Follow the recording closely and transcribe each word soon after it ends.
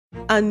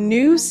A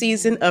new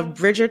season of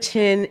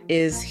Bridgerton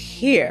is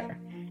here.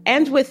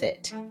 And with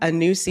it, a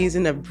new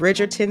season of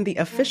Bridgerton, the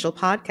official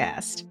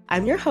podcast.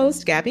 I'm your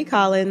host, Gabby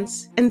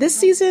Collins, and this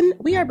season,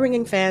 we are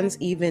bringing fans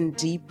even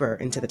deeper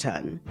into the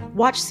ton.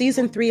 Watch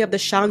season 3 of the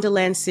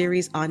Shondaland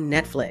series on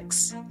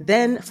Netflix.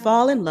 Then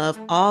fall in love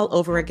all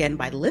over again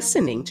by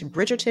listening to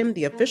Bridgerton,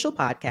 the official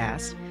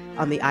podcast,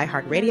 on the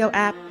iHeartRadio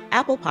app,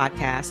 Apple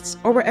Podcasts,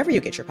 or wherever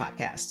you get your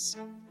podcasts.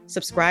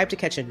 Subscribe to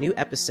catch a new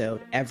episode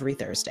every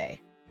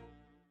Thursday.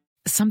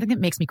 Something that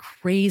makes me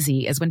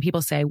crazy is when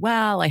people say,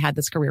 well, I had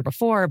this career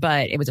before,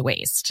 but it was a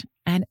waste.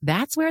 And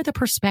that's where the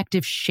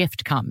perspective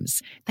shift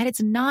comes, that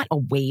it's not a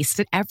waste,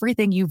 that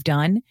everything you've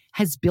done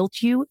has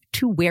built you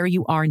to where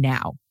you are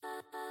now.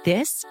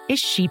 This is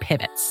She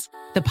Pivots,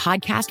 the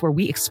podcast where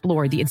we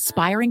explore the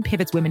inspiring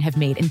pivots women have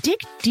made and dig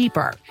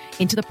deeper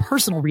into the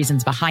personal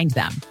reasons behind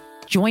them.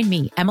 Join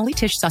me, Emily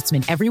Tish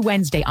Sussman, every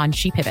Wednesday on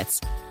She Pivots.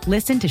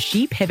 Listen to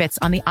She Pivots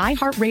on the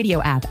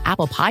iHeartRadio app,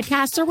 Apple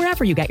Podcasts, or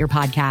wherever you get your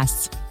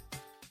podcasts.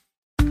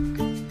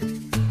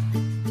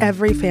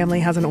 Every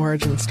family has an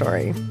origin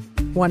story,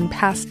 one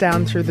passed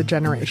down through the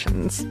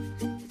generations.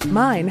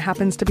 Mine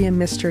happens to be a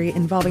mystery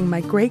involving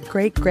my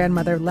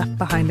great-great-grandmother left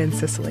behind in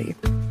Sicily.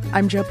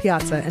 I'm Jo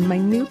Piazza, and my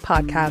new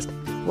podcast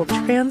will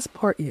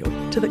transport you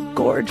to the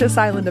gorgeous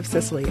island of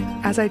Sicily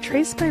as I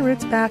trace my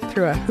roots back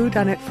through a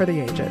whodunit for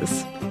the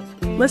ages.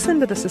 Listen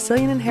to The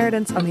Sicilian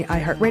Inheritance on the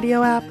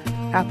iHeartRadio app,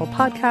 Apple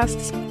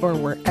Podcasts, or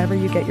wherever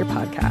you get your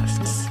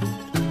podcasts.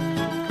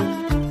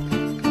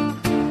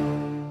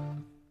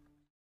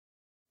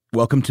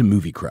 Welcome to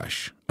Movie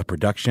Crush, a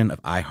production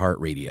of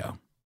iHeartRadio.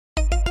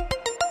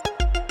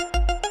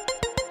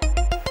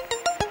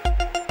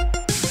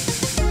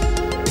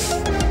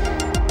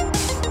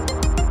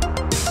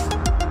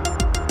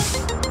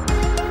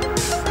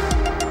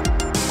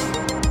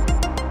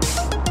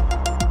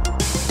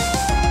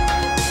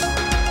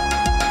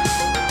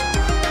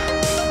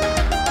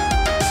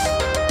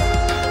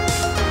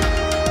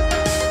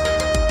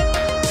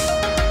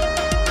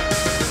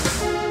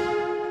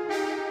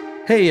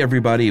 Hey,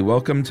 everybody.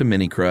 Welcome to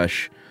Mini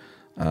Crush.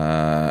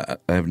 I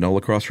have Noel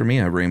across from me.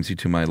 I have Ramsey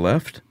to my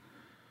left,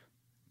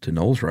 to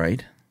Noel's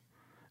right.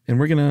 And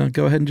we're going to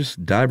go ahead and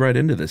just dive right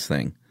into this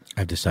thing.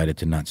 I've decided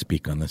to not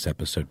speak on this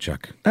episode,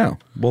 Chuck. Oh,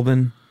 well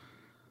then,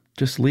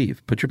 just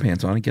leave. Put your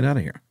pants on and get out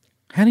of here.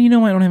 How do you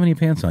know I don't have any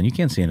pants on? You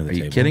can't see under the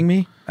table. Are you kidding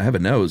me? I have a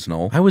nose,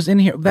 Noel. I was in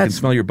here. I can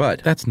smell your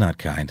butt. That's not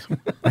kind.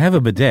 I have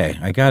a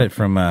bidet. I got it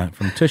from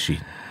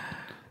Tushy.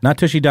 Not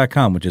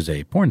Tushy.com, which is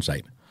a porn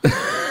site.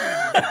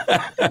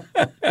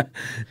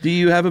 Do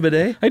you have a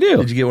bidet? I do.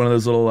 Did you get one of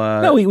those little...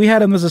 No, we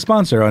had them as a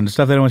sponsor on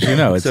stuff they don't want you to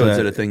know. So is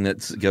it a thing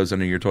that goes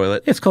under your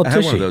toilet? It's called I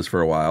Tushy. had one of those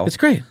for a while. It's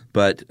great.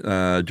 But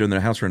during their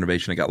house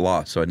renovation, it got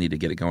lost, so I need to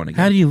get it going again.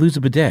 How do you lose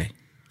a bidet?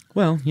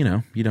 Well, you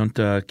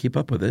don't keep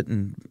up with it,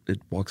 and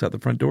it walks out the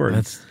front door.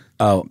 I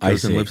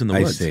see. And lives in the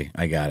woods. I see.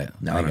 I got it.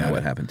 I don't know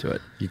what happened to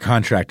it. Your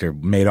contractor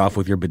made off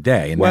with your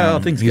bidet. And well,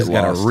 now things he's get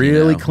got lost, a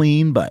really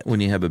clean butt. When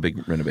you have a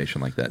big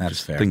renovation like that, That's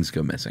just fair. Things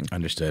go missing.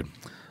 Understood.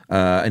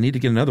 I need to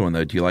get another one,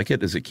 though. Do you like it?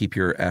 Does it keep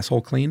your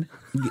asshole clean?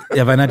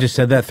 Have I not just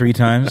said that 3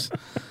 times?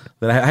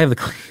 That I have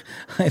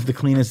the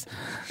cleanest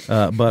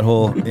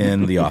butthole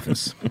in the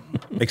office,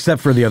 except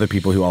for the other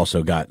people who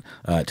also got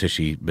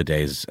Tushy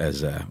bidets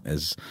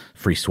as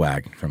free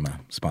swag from a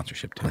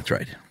sponsorship deal. That's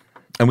right.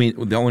 I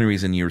mean, the only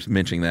reason you're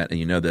mentioning that, and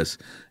you know this,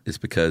 is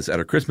because at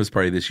our Christmas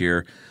party this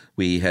year,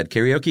 we had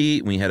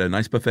karaoke, we had a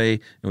nice buffet,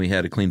 and we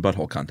had a clean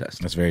butthole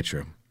contest. That's very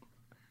true.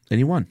 And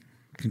you won.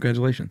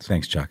 Congratulations.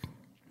 Thanks, Chuck.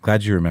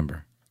 Glad you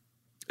remember.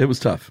 It was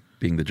tough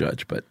being the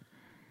judge, but...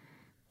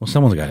 Well,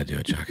 someone's got to do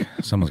it, Chuck.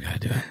 Someone's got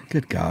to do it.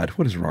 Good God,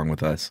 what is wrong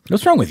with us?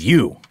 What's wrong with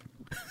you?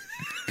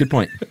 Good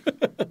point.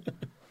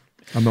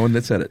 I'm the one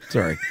that said it.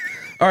 Sorry.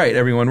 All right,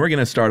 everyone, we're going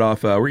to start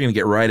off. We're going to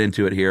get right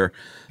into it here.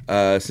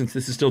 Since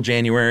this is still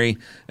January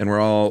and we're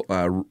all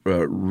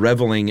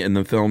reveling in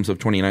the films of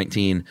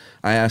 2019,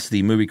 I asked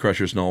the Movie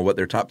Crushers, Noel, what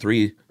their top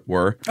 3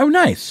 were. Oh,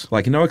 nice.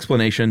 Like, no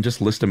explanation,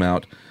 just list them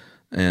out.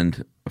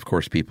 And, of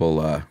course,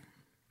 people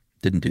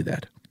didn't do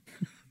that.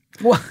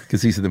 What?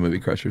 Because these are the Movie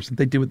Crushers.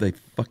 They do what they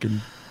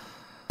fucking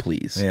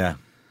please. Yeah.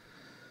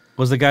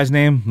 What was the guy's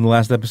name in the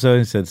last episode?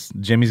 He said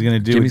Jimmy's going to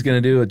do Jimmy's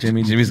going to do what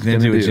Jimmy's going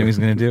to do what Jimmy's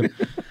going to do.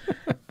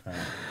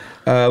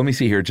 Let me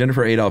see here.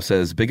 Jennifer Adolph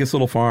says, Biggest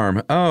Little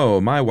Farm.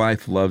 Oh, my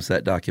wife loves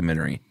that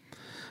documentary.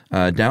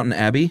 Downton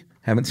Abbey.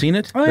 Haven't seen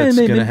it. Oh, That's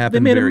going to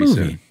happen they made very a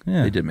movie. soon.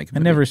 Yeah. They did make a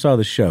movie. I never saw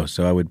the show,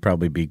 so I would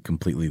probably be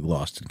completely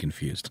lost and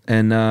confused.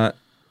 And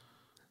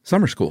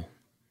Summer School,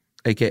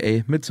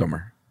 a.k.a.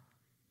 Midsummer.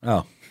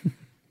 Oh.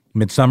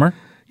 Midsummer?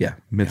 Yeah,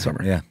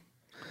 Midsummer. Yeah.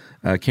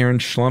 Karen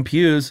Schlump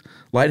Hughes,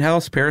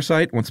 Lighthouse,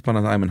 Parasite, Once Upon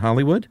a Time in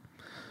Hollywood.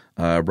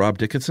 Rob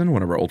Dickinson,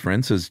 one of our old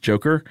friends, says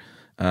Joker,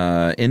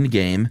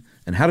 Endgame,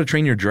 and How to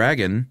Train Your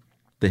Dragon,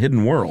 The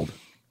Hidden World.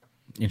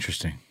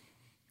 Interesting.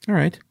 All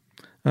right.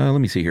 Let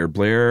me see here.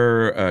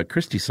 Blair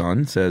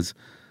Christison says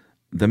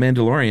The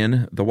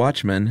Mandalorian, The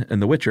Watchmen,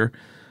 and The Witcher.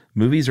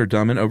 Movies are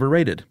dumb and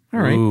overrated. All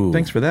right. Ooh,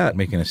 Thanks for that.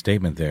 Making a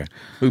statement there.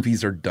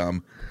 Movies are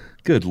dumb.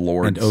 Good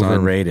Lord, and son.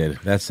 overrated.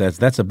 That's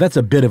a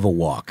bit of a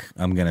walk.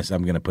 I'm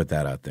gonna put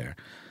that out there.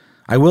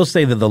 I will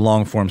say that the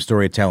long form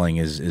storytelling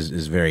is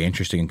very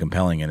interesting and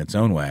compelling in its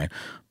own way,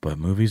 but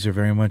movies are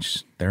very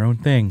much their own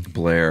thing.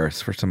 Blair. It's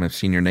the first time I've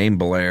seen your name,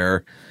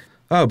 Blair.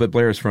 Oh, but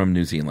Blair is from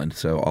New Zealand,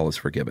 so all is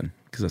forgiven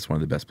because that's one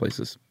of the best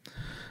places.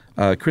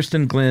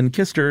 Kristen Glenn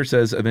Kister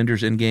says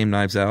Avengers Endgame,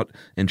 Knives Out,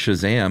 and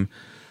Shazam.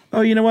 Oh,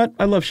 you know what?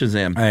 I love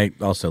Shazam. I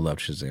also love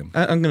Shazam.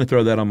 I'm going to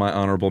throw that on my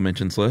honorable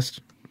mentions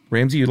list.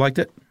 Ramsey, you liked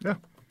it? Yeah.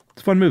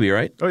 It's a fun movie,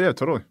 right? Oh, yeah,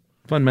 totally.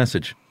 Fun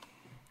message.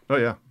 Oh,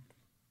 yeah.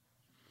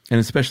 And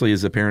especially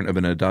as a parent of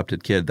an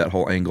adopted kid, that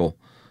whole angle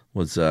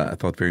was, I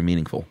thought, very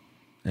meaningful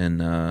and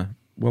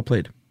well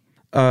played.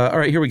 All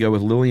right, here we go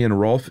with Lillian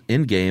Rolfe,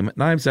 Endgame,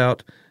 Knives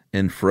Out,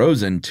 and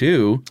Frozen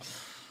 2.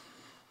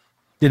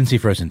 Didn't see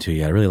Frozen 2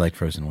 yet. I really liked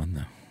Frozen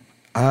 1,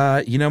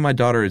 though. My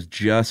daughter has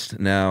just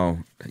now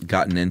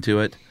gotten into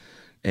it,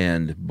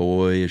 and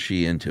boy, is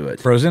she into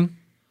it. Frozen?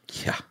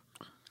 Yeah,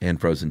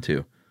 and Frozen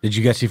 2. Did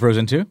you guys see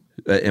Frozen 2?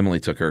 Emily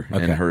took her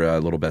and her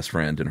little best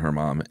friend and her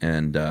mom,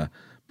 and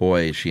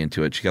boy, is she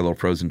into it. She got a little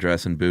Frozen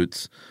dress and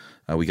boots.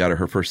 We got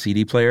her first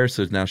CD player,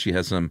 so now she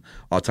has some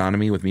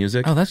autonomy with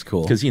music. Oh, that's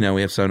cool. Because, we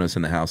have Sonos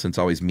in the house, and it's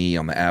always me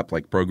on the app,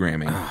 like,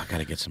 programming. Oh, I got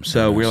to get some Sonos.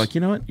 So we were like,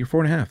 you know what? You're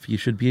 4.5. You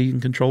should be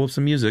in control of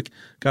some music.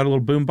 Got a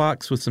little boom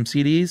box with some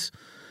CDs,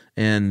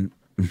 and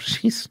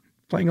she's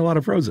playing a lot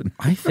of Frozen.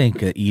 I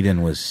think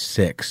Eden was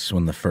 6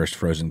 when the first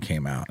Frozen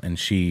came out, and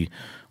she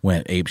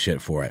went apeshit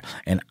for it.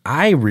 And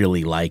I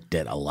really liked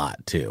it a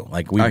lot, too.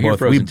 Like,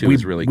 Frozen 2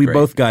 is really we great.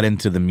 both got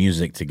into the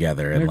music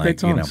together. And, They're great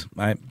songs.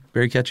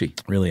 Very catchy.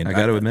 Really, I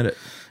got to admit it.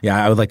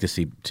 Yeah, I would like to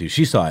see too.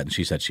 She saw it and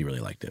she said she really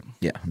liked it.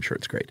 Yeah, I'm sure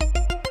it's great.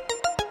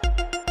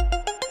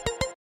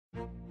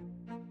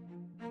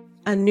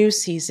 A new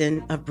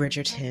season of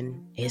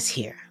Bridgerton is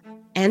here.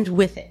 And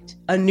with it,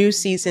 a new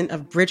season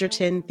of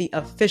Bridgerton, the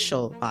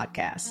official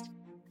podcast.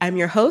 I'm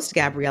your host,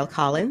 Gabrielle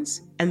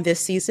Collins, and this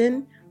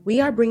season, we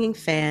are bringing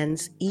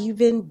fans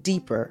even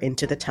deeper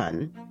into the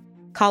ton.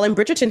 Colin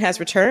Bridgerton has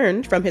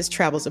returned from his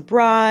travels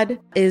abroad.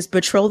 Is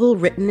betrothal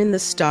written in the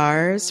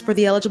stars for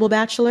the eligible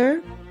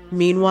bachelor?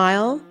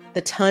 Meanwhile,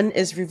 the ton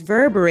is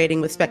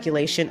reverberating with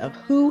speculation of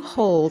who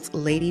holds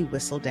Lady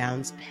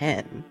Whistledown's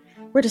pen.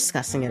 We're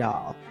discussing it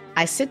all.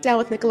 I sit down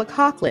with Nicola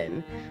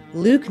Coughlan,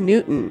 Luke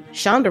Newton,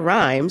 Shonda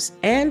Rhimes,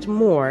 and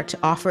more to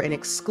offer an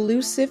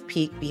exclusive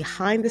peek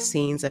behind the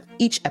scenes of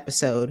each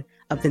episode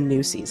of the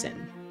new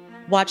season.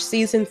 Watch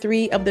season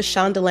 3 of the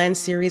Shondaland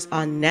series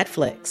on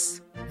Netflix.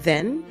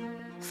 Then,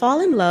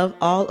 fall in love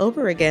all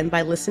over again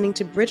by listening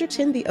to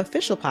Bridgerton, the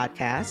official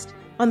podcast,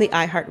 on the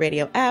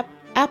iHeartRadio app,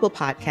 Apple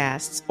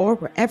Podcasts, or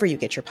wherever you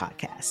get your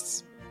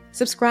podcasts.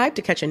 Subscribe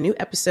to catch a new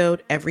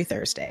episode every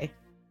Thursday.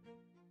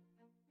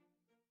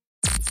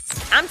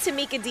 I'm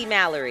Tamika D.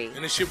 Mallory.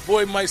 And it's your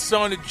boy, my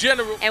son, the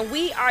General. And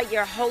we are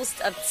your hosts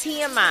of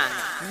TMI.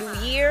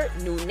 New year,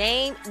 new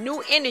name,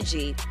 new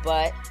energy,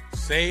 but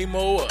same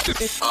old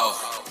us.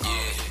 Oh,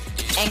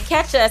 yeah. And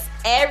catch us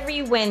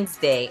every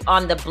Wednesday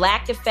on the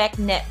Black Effect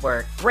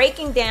Network,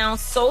 breaking down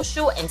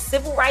social and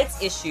civil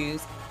rights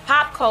issues,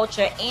 pop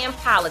culture, and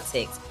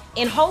politics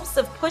in hopes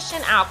of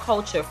pushing our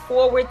culture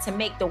forward to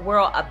make the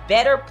world a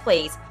better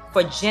place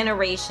for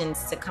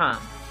generations to come.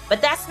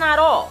 But that's not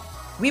all.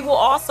 We will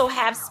also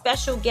have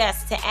special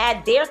guests to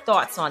add their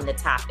thoughts on the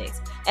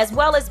topics, as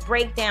well as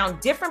break down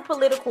different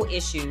political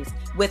issues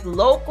with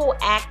local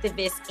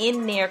activists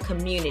in their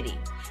community.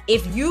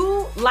 If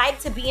you like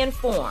to be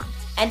informed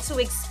and to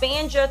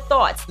expand your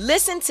thoughts,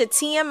 listen to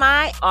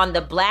TMI on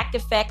the Black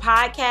Effect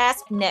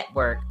Podcast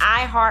Network,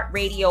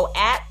 iHeartRadio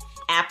app,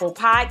 Apple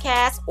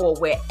Podcasts, or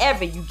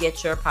wherever you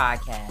get your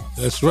podcasts.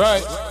 That's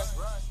right.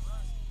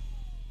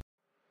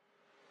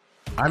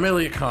 I'm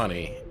Elliot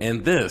Connie,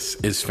 and this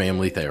is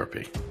Family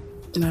Therapy.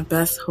 My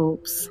best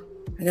hopes,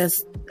 I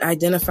guess,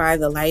 identify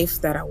the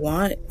life that I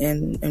want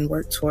and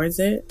work towards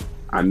it.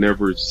 I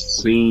never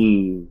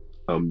seen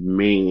a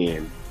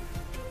man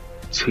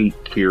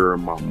take care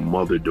of my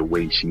mother the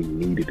way she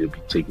needed to be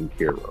taken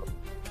care of.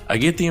 I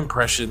get the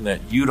impression that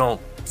you don't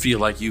feel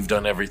like you've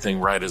done everything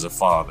right as a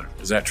father.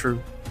 Is that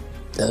true?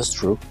 That's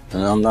true,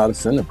 and I'm not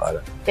offended by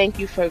that. Thank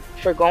you for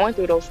going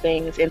through those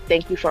things, and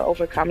thank you for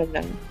overcoming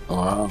them.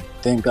 Wow.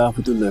 Thank God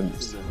for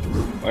deliverance.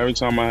 Every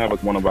time I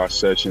have one of our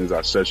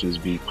sessions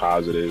be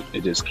positive.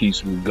 It just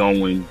keeps me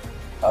going.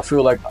 I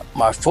feel like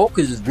my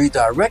focus is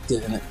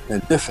redirected in a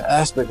different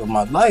aspect of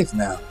my life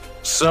now.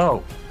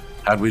 So,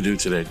 how'd we do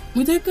today?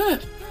 We did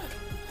good.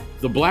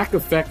 The Black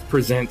Effect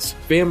presents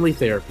Family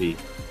Therapy.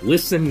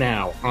 Listen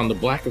now on the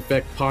Black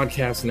Effect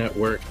Podcast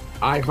Network,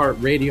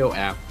 iHeartRadio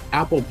app,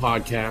 Apple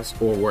Podcasts,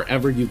 or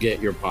wherever you get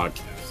your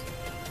podcasts.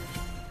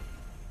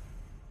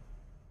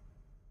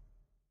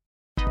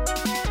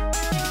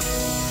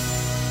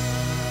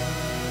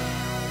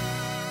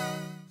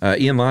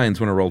 Ian Lyons,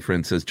 one of our old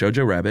friends, says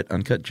Jojo Rabbit,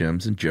 Uncut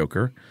Gems, and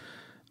Joker.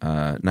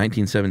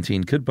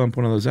 1917 could bump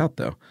one of those out,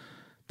 though.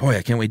 Boy,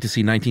 I can't wait to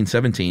see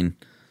 1917.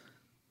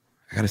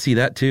 I got to see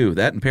that, too.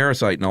 That and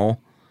Parasite,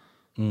 Noel.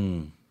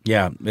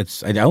 Yeah,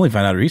 I only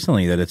found out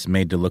recently that it's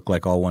made to look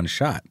like all one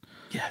shot.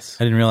 Yes.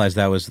 I didn't realize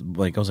that was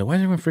like, I was like, why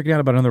is everyone freaking out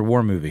about another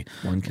war movie?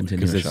 One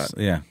continuous shot.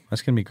 Yeah,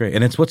 that's going to be great.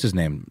 And it's, what's his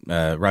name?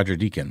 Roger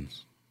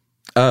Deakins.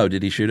 Oh,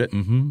 did he shoot it?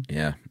 Mm-hmm.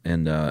 Yeah.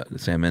 And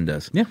Sam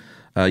Mendes. Yeah.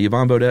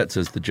 Yvonne Bodette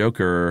says The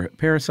Joker,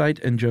 Parasite,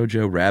 and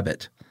Jojo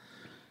Rabbit.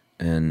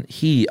 And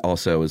he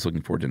also is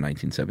looking forward to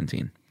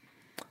 1917.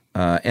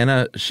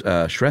 Anna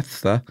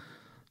Shrestha.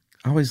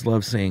 I always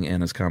love saying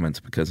Anna's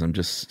comments because I'm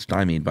just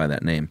stymied by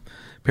that name.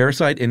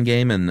 Parasite,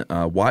 Endgame,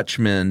 and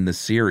Watchmen, the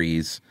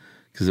series,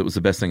 because it was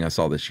the best thing I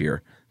saw this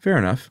year. Fair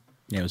enough.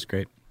 Yeah, it was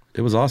great.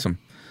 It was awesome.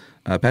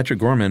 Patrick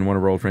Gorman, one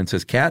of our old friends,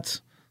 says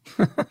Cats.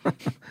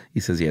 He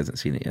says he hasn't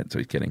seen it yet, so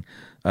he's kidding.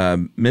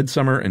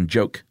 Midsummer and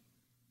Joke.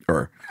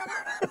 I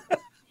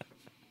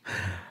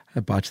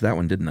botched that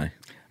one, didn't I?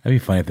 That'd be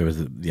funny if there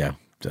was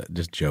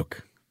just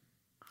Joke.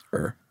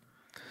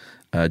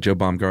 Joe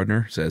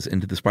Baumgardner says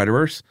Into the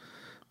Spider-Verse,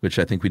 which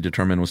I think we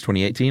determined was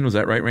 2018. Was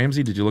that right,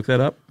 Ramsey? Did you look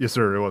that up? Yes,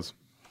 sir, it was.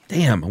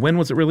 Damn. When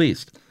was it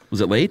released?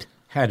 Was it late?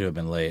 Had to have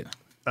been late.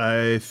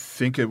 I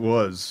think it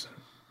was,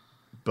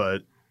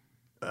 but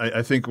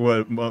I think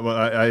what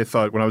I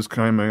thought when I was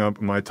coming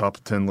up my top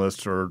 10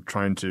 list or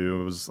trying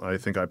to was I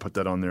think I put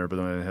that on there, but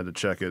then I had to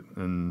check it,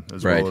 and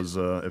as well as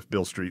if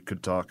Bill Street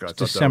could talk. I thought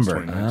December.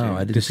 That was 2019. Oh, I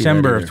didn't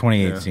December see that of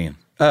 2018. Yeah.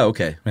 Oh,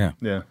 okay.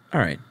 Yeah. All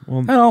right.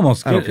 Well, that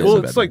almost. I don't feel well,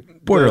 so it's bad.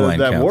 like Borderline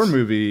that counts. war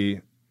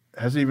movie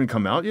hasn't even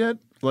come out yet.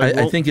 Like,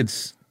 I think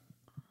it's.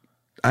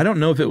 I don't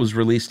know if it was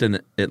released in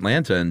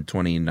Atlanta in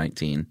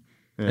 2019.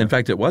 Yeah. In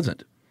fact, it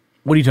wasn't.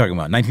 What are you talking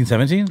about?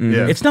 1917?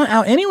 Yeah. It's not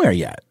out anywhere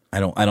yet. I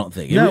don't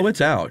think. No,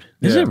 it's out.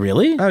 Is it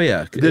really? Oh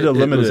yeah, Did a it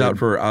limited- was out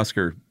for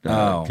Oscar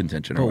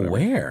contention or But whatever.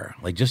 where?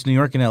 Like just New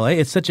York and L.A.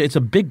 It's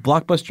a big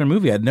blockbuster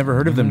movie. I'd never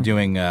heard of them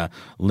doing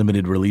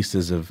limited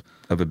releases of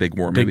a big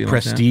war big movie,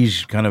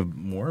 prestige kind of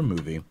war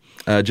movie.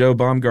 Joe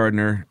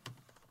Baumgardner,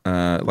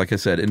 like I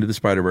said, Into the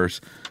Spider-Verse,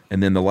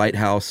 and then The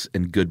Lighthouse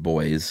and Good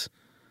Boys.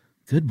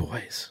 Good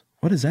Boys.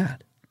 What is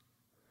that?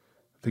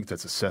 I think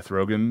that's a Seth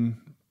Rogen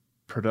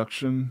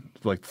production,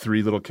 like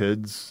three little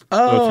kids.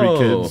 Oh.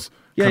 3 kids.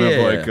 Yeah, kind yeah,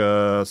 of yeah. like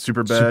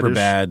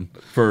Superbad.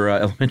 For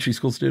elementary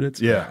school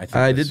students. Yeah.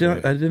 I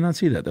did not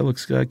see that. That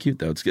looks cute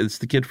though. It's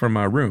the kid from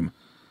Room,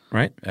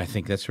 right? I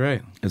think that's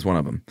right. Is one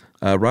of them.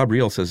 Rob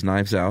Reel says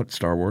Knives Out,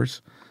 Star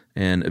Wars,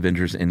 and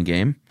Avengers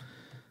Endgame.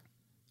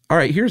 All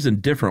right, here's a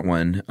different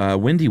one.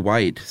 Wendy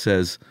White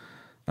says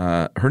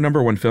her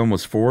number one film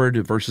was Ford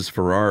versus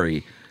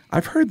Ferrari.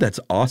 I've heard that's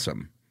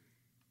awesome.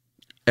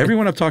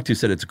 Everyone I've talked to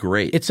said it's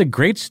great. It's a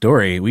great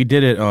story. We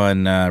did it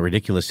on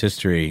Ridiculous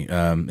History.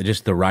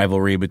 Just the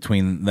rivalry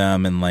between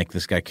them and like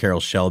this guy Carroll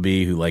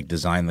Shelby who like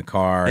designed the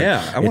car.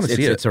 Yeah, I want to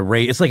see it. It's a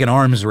race. It's like an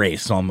arms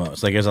race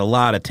almost. Like there's a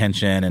lot of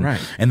tension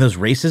and those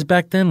races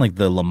back then, like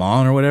the Le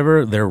Mans or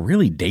whatever, they're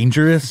really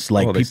dangerous.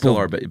 Like they people still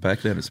are, but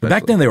back then especially.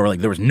 Back then they were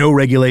like there was no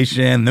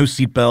regulation, no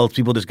seatbelts.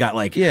 People just got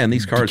like and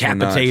these cars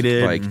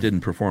decapitated. were not, like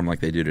didn't perform like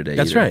they do today.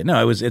 That's either. right.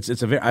 No, it's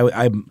a very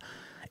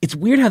it's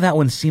weird how that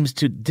one seems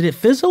to. Did it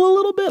fizzle a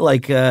little bit?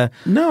 Like,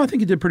 no, I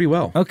think it did pretty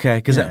well. Okay,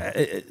 because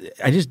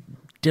I just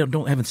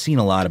haven't seen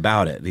a lot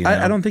about it. You know?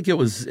 I don't think it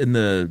was in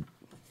the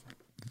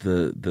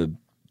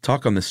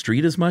talk on the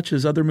street as much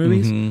as other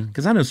movies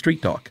because I know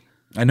Street Talk.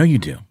 I know you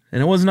do,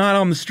 and it was not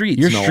on the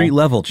streets. You're Noel. street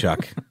level,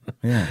 Chuck.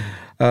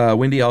 Yeah.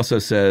 Wendy also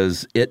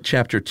says It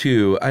Chapter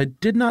 2. I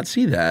did not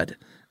see that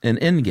in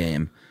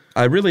Endgame.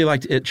 I really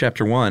liked It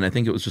Chapter 1. I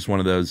think it was just one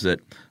of those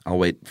that I'll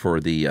wait for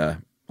the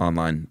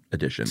online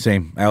edition.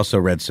 Same. I also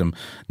read some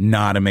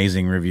not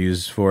amazing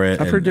reviews for it.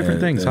 I've heard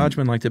different things.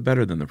 Hodgman liked it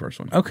better than the first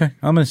one. Okay.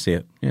 I'm going to see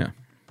it. Yeah.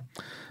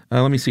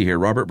 Let me see here.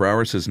 Robert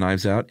Brower says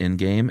Knives Out,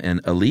 Endgame,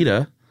 and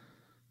Alita.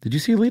 Did you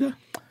see Alita?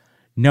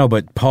 No,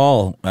 but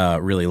Paul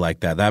really liked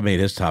that. That made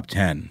his top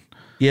 10.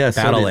 Yeah.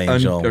 Battle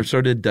Angel.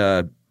 So did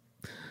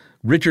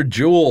Richard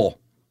Jewell.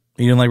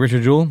 You didn't like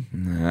Richard Jewell?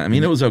 I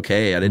mean, it was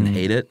okay. I didn't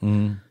hate it.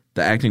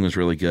 The acting was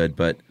really good,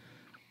 but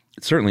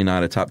it's certainly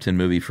not a top 10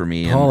 movie for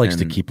me. Paul likes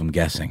to keep them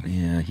guessing.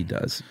 Yeah, he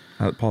does.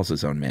 Paul's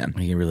his own man.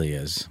 He really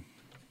is.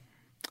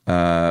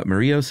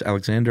 Marios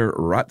Alexander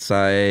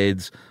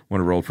Rotsides, one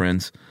of our old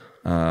friends.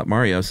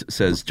 Marios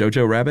says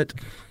Jojo Rabbit,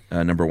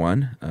 number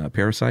 1,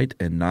 Parasite,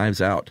 and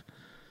Knives Out.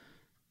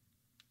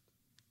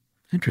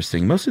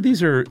 Interesting. Most of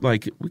these are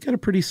like, we got a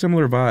pretty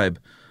similar vibe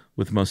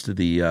with most of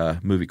the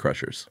movie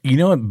crushers. You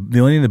know what? The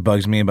only thing that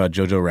bugs me about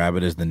Jojo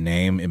Rabbit is the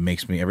name. It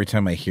makes me, every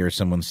time I hear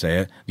someone say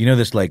it, you know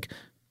this like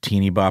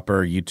teeny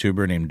bopper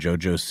YouTuber named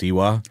JoJo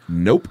Siwa?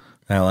 Nope.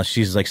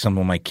 She's like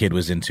someone my kid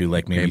was into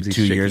like maybe Ramsey's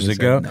 2 years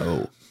ago.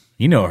 No.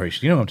 You know her.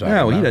 You know what I'm talking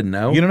about. No, he doesn't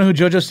know. You don't know who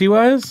JoJo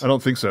Siwa is? I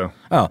don't think so.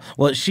 Oh,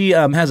 well, she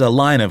has a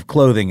line of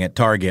clothing at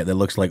Target that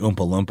looks like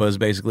Oompa Loompas,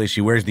 basically.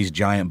 She wears these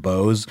giant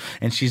bows,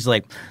 and she's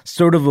like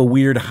sort of a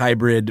weird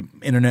hybrid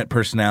internet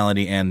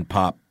personality and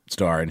pop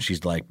star, and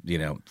she's like,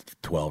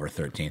 12 or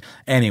 13.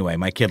 Anyway,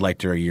 my kid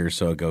liked her a year or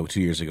so ago, 2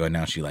 years ago, and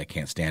now she like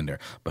can't stand her.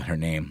 But her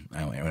name,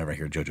 whenever I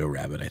hear Jojo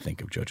Rabbit, I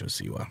think of JoJo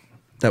Siwa.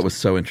 That was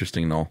so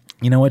interesting, Noel.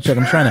 You know what, Chuck?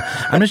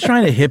 I'm just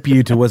trying to hip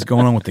you to what's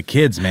going on with the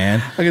kids,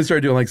 man. I'm gonna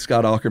start doing like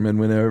Scott Aukerman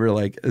whenever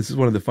like this is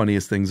one of the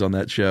funniest things on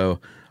that show.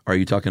 Are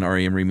You Talking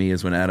REM Remy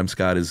is when Adam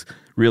Scott is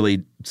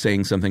really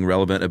saying something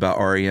relevant about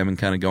REM and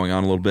kind of going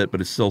on a little bit, but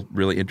it's still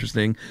really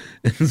interesting.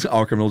 And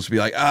Aukerman will just be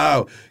like,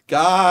 "Oh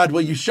God,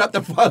 will you shut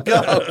the fuck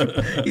up?"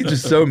 He's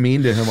just so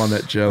mean to him on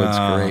that show. It's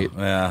great.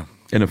 Yeah.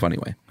 In a funny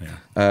way.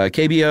 Yeah.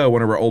 KBO,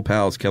 one of our old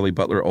pals, Kelly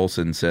Butler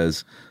Olson,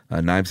 says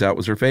Knives Out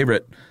was her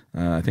favorite.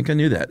 I think I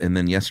knew that. And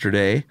then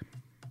Yesterday,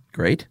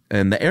 great.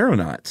 And The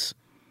Aeronauts.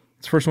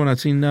 It's the first one I've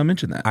seen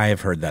mention that. I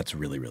have heard that's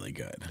really, really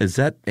good. Is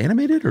that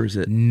animated or is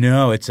it?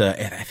 No, I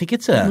think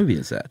it's What movie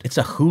is that? It's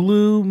a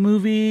Hulu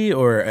movie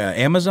or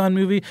Amazon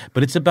movie,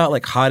 but it's about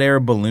like hot air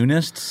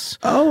balloonists.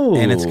 Oh.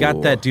 And it's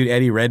got that dude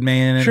Eddie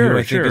Redmayne in it, who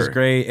I think is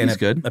great. And He's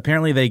good.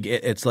 Apparently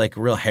it's like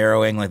real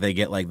harrowing. Like they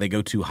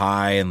go too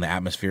high and the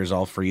atmosphere is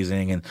all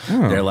freezing and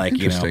they're like,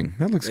 interesting.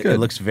 That looks good. It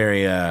looks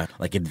very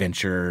like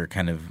adventure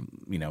kind of,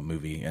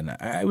 movie. And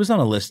I was on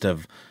a list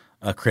of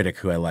a critic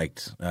who I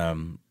liked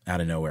out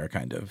of nowhere,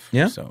 kind of.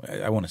 Yeah? So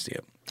I want to see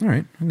it. All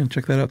right. I'm going to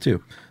check that out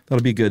too.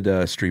 That'll be a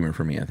good streamer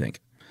for me, I think.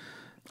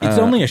 It's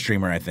only a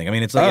streamer, I think. I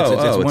mean, it's like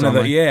it's one of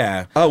the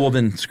yeah. Oh well,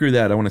 then screw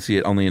that. I want to see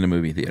it only in a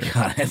movie theater.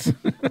 Got it.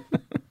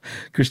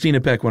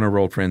 Christina Peck, one of our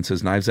old friends,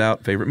 says Knives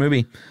Out, favorite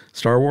movie,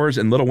 Star Wars,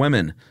 and Little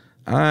Women.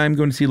 I'm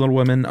going to see Little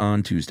Women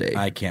on Tuesday.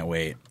 I can't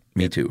wait.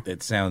 Me too.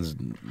 It sounds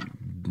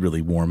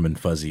really warm and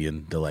fuzzy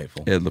and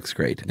delightful. It looks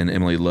great, and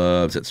Emily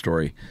loves that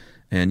story.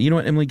 And you know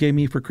what Emily gave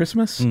me for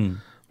Christmas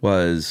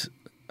was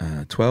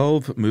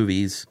 12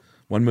 movies.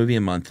 One movie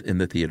a month in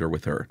the theater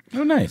with her.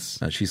 Oh, nice.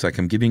 She's like,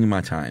 I'm giving you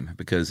my time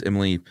because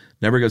Emily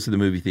never goes to the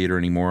movie theater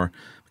anymore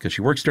because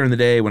she works during the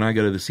day when I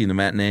go to see the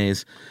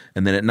matinees.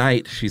 And then at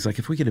night, she's like,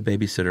 if we get a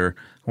babysitter,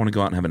 I want to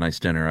go out and have a nice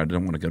dinner. I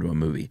don't want to go to a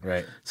movie.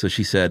 Right. So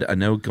she said, I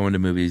know going to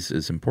movies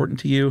is important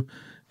to you.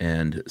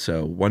 And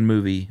so one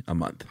movie a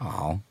month.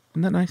 Oh.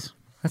 Isn't that nice?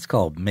 That's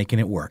called making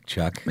it work,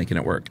 Chuck. Making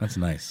it work. That's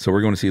nice. So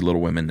we're going to see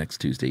Little Women next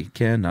Tuesday.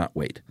 Cannot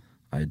wait.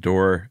 I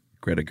adore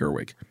Greta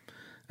Gerwig.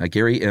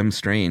 Gary M.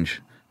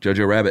 Strange.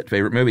 Jojo Rabbit,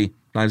 favorite movie.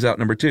 Knives Out,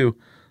 number 2.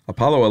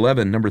 Apollo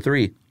 11, number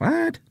 3.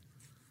 What?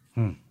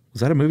 Was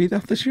that a movie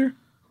out this year?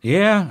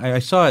 Yeah, I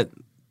saw it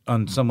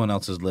on someone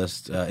else's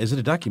list. Is it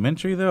a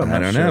documentary, though? I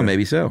don't know.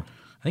 Maybe so.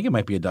 I think it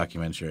might be a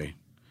documentary.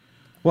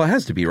 Well, it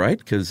has to be, right?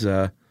 Because,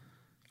 oh,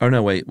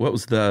 no, wait. What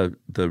was the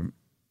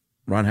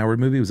Ron Howard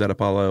movie? Was that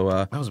Apollo?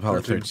 That was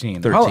Apollo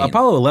 13. 13.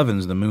 Apollo 11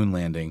 is the moon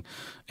landing,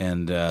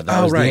 and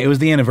it was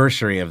the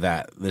anniversary of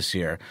that this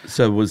year.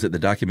 So was it the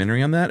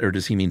documentary on that, or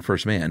does he mean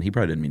First Man? He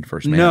probably didn't mean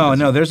First Man.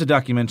 No, there's a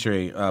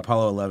documentary,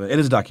 Apollo 11. It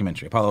is a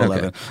documentary, Apollo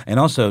 11. Okay. And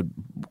also,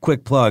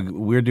 quick plug,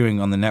 we're doing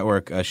on the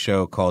network a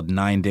show called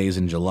 9 Days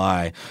in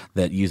July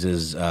that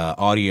uses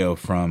audio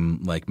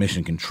from like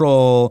Mission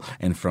Control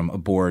and from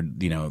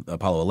aboard,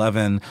 Apollo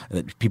 11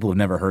 that people have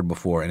never heard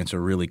before. And it's a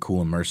really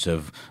cool,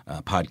 immersive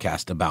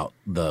podcast about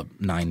the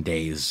 9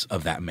 days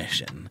of that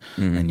mission.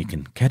 Mm-hmm. And you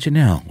can catch it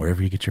now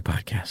wherever you get your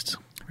podcasts.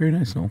 Very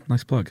nice, Noel.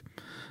 Nice plug.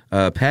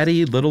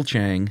 Patty Little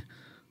Chang.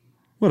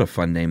 What a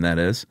fun name that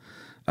is.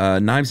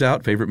 Knives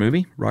Out, favorite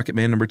movie. Rocket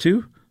Man, number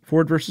 2.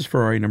 Ford versus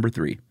Ferrari, number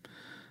 3.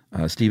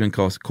 Stephen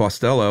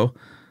Costello.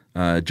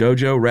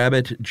 Jojo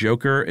Rabbit,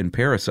 Joker, and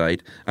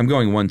Parasite. I'm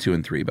going 1, 2,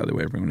 and 3, by the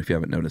way, everyone, if you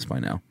haven't noticed by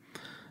now.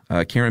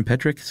 Karen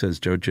Petrick says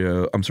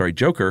Joker,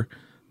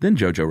 then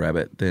Jojo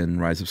Rabbit, then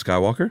Rise of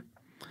Skywalker.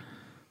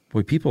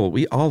 Boy, people,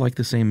 we all like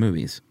the same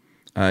movies.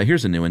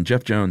 Here's a new one.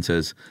 Jeff Jones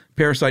says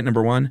Parasite,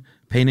 number 1.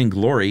 Pain and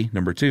Glory,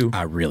 number 2.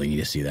 I really need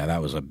to see that.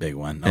 That was a big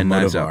one. And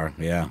Knives Out.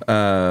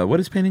 Yeah. What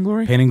is Pain and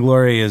Glory? Pain and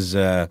Glory is,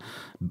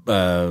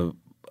 Antonio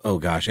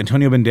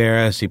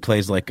Banderas. He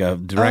plays like a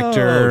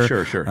director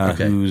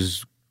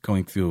who's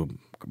going through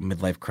a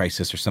midlife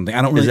crisis or something.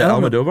 I don't really. Is that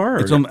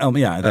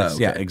Almodovar?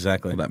 Yeah,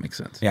 exactly. Well, that makes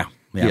sense. Yeah.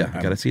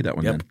 Got to see that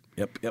one then.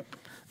 Yep.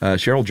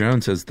 Cheryl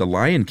Jones says The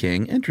Lion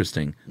King.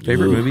 Interesting.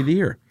 Favorite movie of the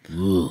year.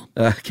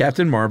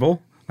 Captain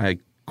Marvel. I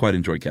quite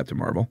enjoyed Captain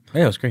Marvel.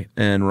 Yeah, it was great.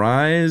 And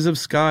Rise of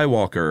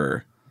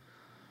Skywalker.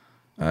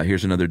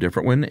 Here's another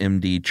different one.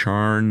 MD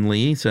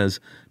Charnley says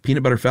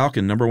Peanut Butter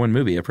Falcon, number 1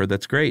 movie. I've heard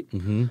that's great.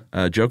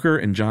 Mm-hmm. Joker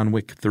and John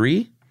Wick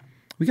 3.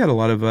 We got a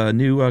lot of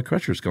new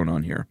crushers going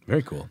on here.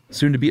 Very cool.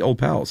 Soon to be old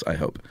pals, I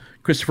hope.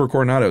 Christopher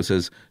Coronado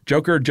says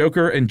Joker,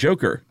 and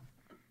Joker.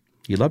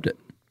 He loved it.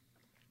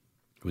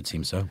 Would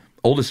seem so.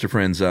 Oldest of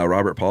friends,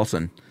 Robert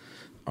Paulson,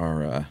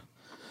 our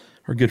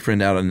good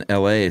friend out in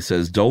L.A.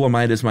 says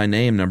Dolomite is my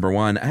name, number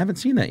 1. I haven't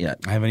seen that yet.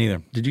 I haven't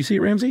either. Did you see it,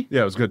 Ramsey?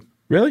 Yeah, it was good.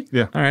 Really?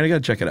 Yeah. All right, I got to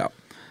check it out.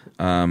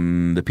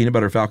 The Peanut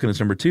Butter Falcon is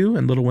number 2,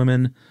 and Little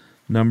Women,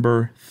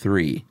 number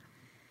 3.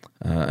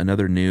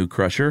 Another new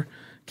crusher,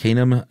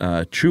 Kanem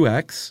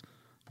Truax,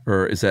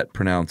 or is that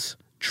pronounced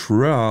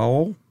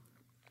Tro?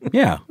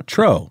 Yeah,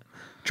 Tro.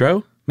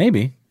 Tro?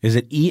 Maybe. Is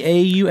it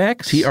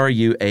E-A-U-X?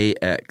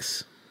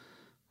 Truax.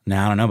 No,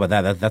 I don't know about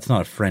that. That's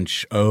not a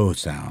French O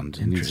sound.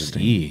 Interesting. There's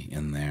an E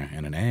in there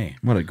and an A.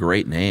 What a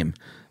great name.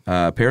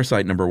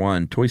 Parasite, number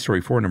 1. Toy Story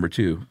 4, number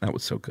 2. That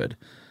was so good.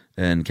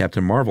 And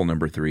Captain Marvel,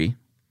 number 3.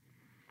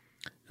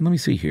 And let me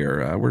see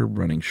here. We're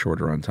running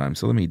shorter on time,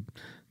 so let me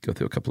go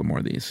through a couple of more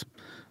of these.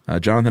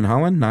 Jonathan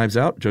Holland, Knives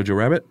Out, Jojo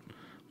Rabbit,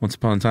 Once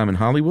Upon a Time in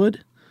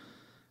Hollywood.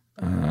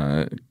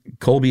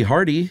 Colby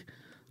Hardy,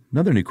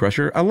 another new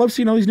crusher. I love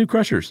seeing all these new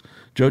crushers.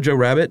 Jojo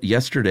Rabbit,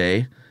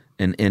 Yesterday,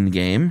 and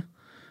Endgame.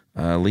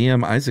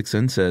 Liam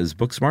Isaacson says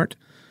Booksmart,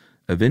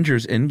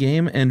 Avengers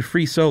Endgame, and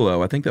Free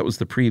Solo. I think that was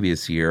the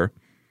previous year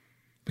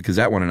because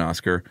that won an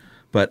Oscar.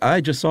 But I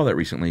just saw that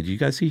recently. Did you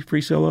guys see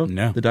Free Solo?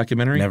 No. The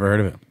documentary? Never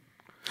heard of it.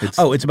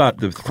 It's about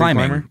the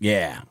climbing. climber?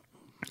 Yeah.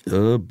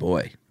 Oh,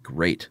 boy.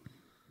 Great.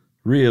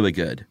 Really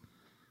good.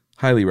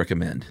 Highly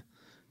recommend.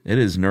 It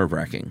is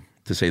nerve-wracking,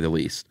 to say the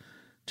least,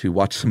 to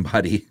watch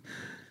somebody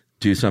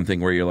do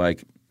something where you're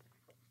like,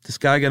 this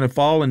guy going to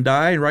fall and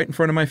die right in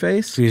front of my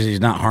face? So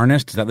he's not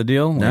harnessed? Is that the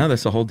deal? No,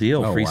 that's the whole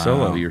deal. Oh, Free wow.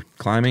 Solo. You're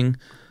climbing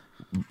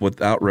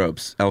without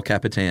ropes. El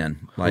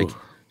Capitan. Like,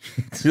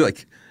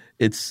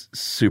 it's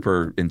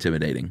super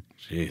intimidating.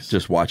 Jeez.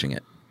 Just watching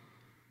it.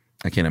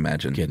 I can't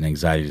imagine. Getting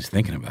anxiety just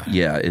thinking about it.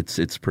 Yeah,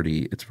 it's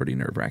pretty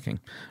nerve-wracking.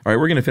 All right,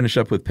 we're going to finish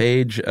up with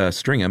Paige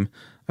Stringham.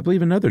 I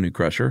believe another new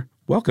crusher.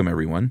 Welcome,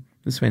 everyone.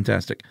 This is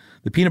fantastic.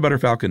 The Peanut Butter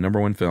Falcon,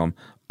 #1 film.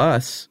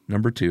 Us,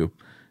 #2.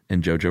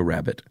 And Jojo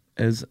Rabbit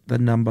as the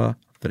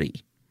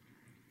 #3.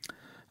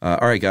 All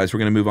right, guys, we're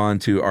going to move on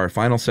to our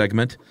final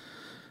segment.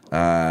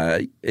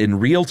 In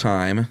real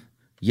time,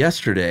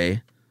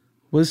 yesterday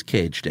was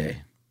Cage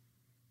Day.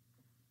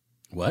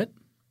 What?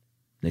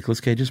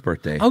 Nicolas Cage's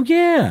birthday. Oh,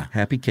 yeah.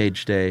 Happy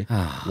Cage Day.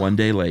 1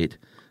 day late.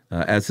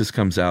 As this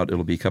comes out,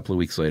 it'll be a couple of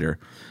weeks later.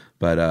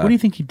 But what do you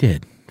think he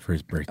did for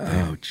his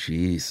birthday? Oh,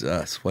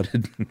 Jesus. What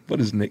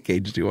does Nick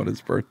Cage do on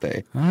his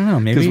birthday? I don't know.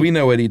 Maybe because we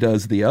know what he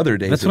does the other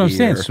days. That's what I'm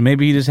saying. So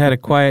maybe he just had a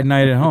quiet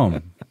night at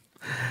home.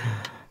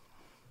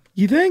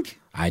 You think?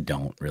 I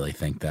don't really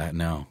think that,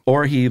 no.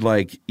 Or he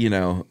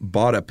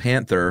bought a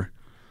panther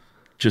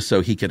just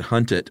so he could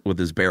hunt it with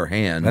his bare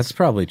hands. That's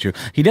probably true.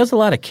 He does a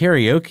lot of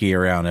karaoke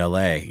around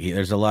L.A.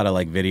 There's a lot of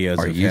videos of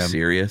him. Are you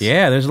serious?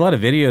 Yeah, there's a lot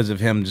of videos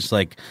of him just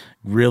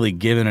really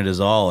giving it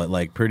his all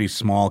at pretty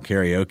small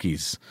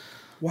karaokes.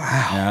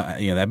 Wow.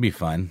 That'd be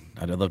fun.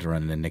 I'd love to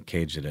run into Nick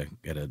Cage at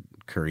a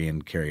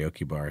Korean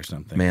karaoke bar or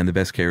something. Man, the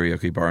best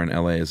karaoke bar in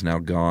L.A. is now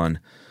gone.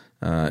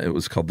 It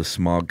was called the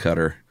Smog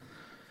Cutter.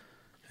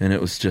 And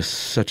it was just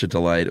such a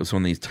delight. It was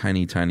one of these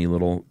tiny, tiny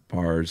little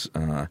bars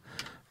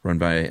run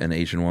by an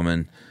Asian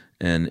woman.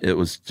 And it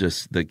was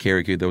just the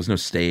karaoke. There was no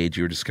stage.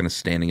 You were just kind of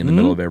standing in the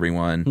middle of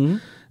everyone.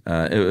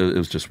 Mm-hmm. It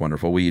was just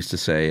wonderful. We used to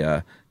say,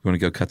 you want to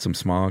go cut some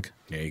smog?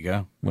 There you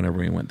go. Whenever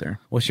we went there.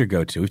 What's your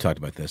go-to? We've talked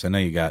about this. I know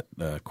you got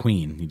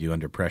Queen. You do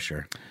Under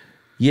Pressure.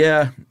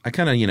 Yeah. I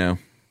kind of,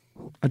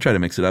 I try to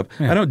mix it up.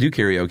 Yeah. I don't do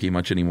karaoke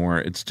much anymore.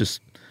 It's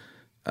just,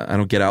 I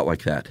don't get out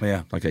like that.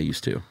 Yeah. Like I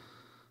used to.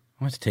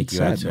 I want to take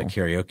you out to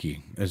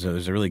karaoke. There's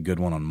a really good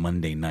one on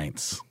Monday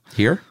nights.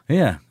 Here?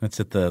 Yeah, that's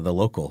at the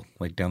local,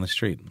 down the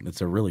street.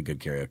 It's a really good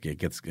karaoke.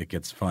 It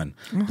gets fun.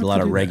 There's a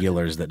lot of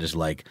regulars that just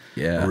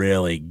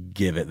really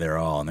give it their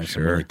all, and there's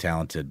some really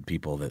talented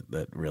people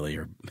that really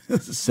are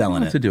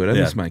selling it. To do it. I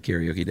miss my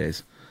karaoke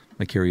days,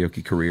 my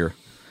karaoke career.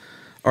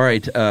 All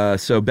right,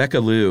 so Becca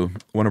Liu,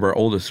 one of our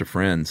oldest of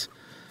friends,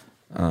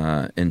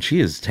 and she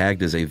is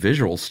tagged as a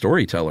visual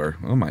storyteller.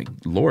 Oh my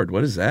Lord,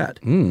 what is that?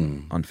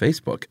 On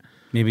Facebook.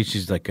 Maybe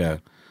she's like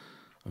a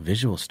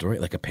visual story,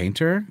 like a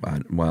painter?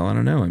 Well, I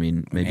don't know. I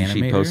mean, maybe she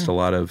animator? posts a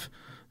lot of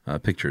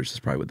pictures is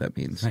probably what that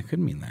means. That could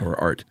mean that. Or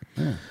art.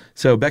 Yeah.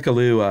 So Becca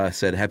Liu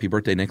said, happy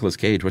birthday, Nicolas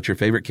Cage. What's your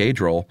favorite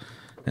Cage role?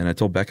 And I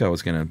told Becca I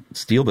was going to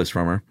steal this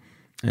from her.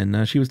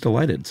 And she was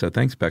delighted. So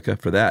thanks, Becca,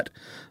 for that.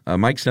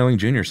 Mike Snelling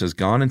Jr. says,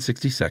 Gone in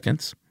 60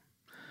 Seconds.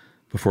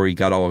 Before he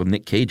got all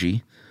Nick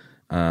Cagey.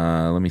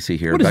 Let me see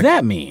here. What does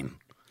that mean?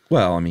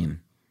 Well, I mean,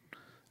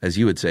 as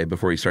you would say,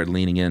 before he started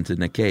leaning into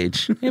Nick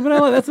Cage. Yeah,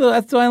 but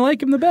that's why I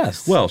like him the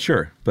best. Well,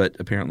 sure. But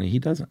apparently he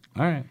doesn't.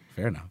 All right.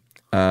 Fair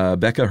enough.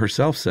 Becca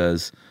herself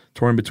says,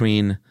 torn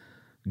between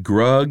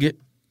Grug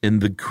and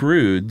The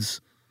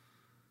Croods.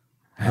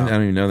 I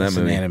don't even know that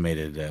movie. It's an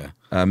animated.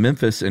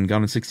 Memphis and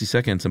Gone in 60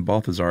 Seconds and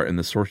Balthazar and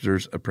The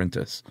Sorcerer's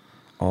Apprentice.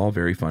 All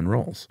very fun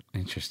roles.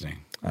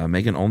 Interesting.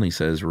 Megan Olney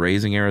says,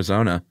 Raising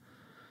Arizona.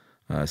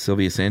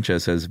 Sylvia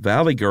Sanchez says,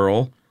 Valley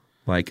Girl.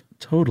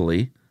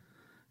 Totally.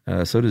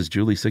 So does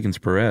Julie Siggins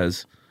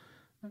Perez.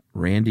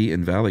 Randy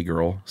and Valley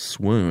Girl.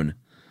 Swoon.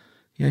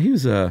 Yeah, he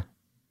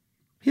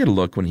had a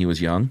look when he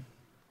was young.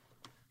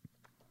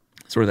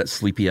 Sort of that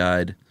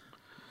sleepy-eyed,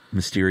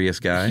 mysterious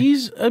guy.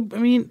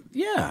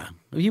 Yeah.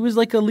 He was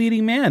like a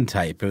leading man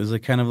type. It was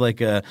kind of like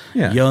a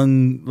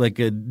young, like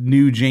a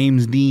new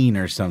James Dean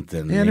or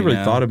something. Yeah, I never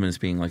really thought of him as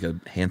being like a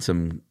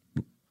handsome,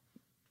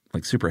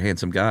 super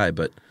handsome guy,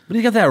 but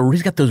he's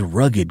got those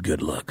rugged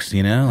good looks,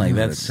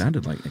 that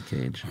sounded like Nick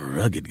Cage.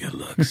 Rugged good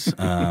looks.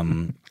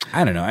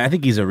 I don't know. I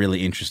think he's a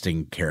really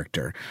interesting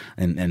character,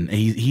 and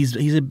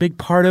he's a big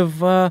part of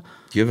Do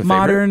you have a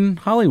modern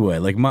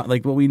Hollywood, like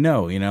what we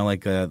know,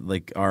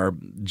 like our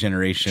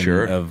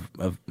generation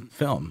of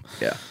film.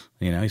 Yeah.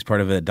 He's part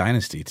of a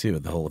dynasty too,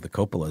 the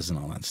Coppolas and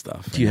all that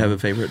stuff. Do you have a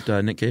favorite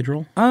Nick Cage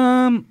role?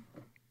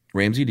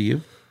 Ramsey, do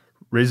you?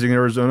 Raising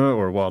Arizona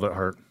or Wild at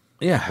Heart?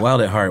 Yeah,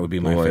 Wild at Heart would be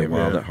my favorite.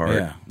 Wild at Heart.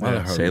 Yeah, Wild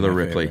at Heart Sailor would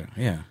be my Ripley. favorite.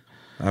 Yeah.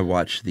 I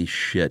watched the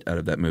shit out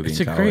of that movie It's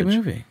in a college. great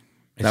movie.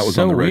 That was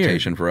so on the weird.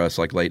 rotation for us,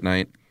 like late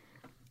night.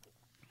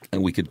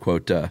 And we could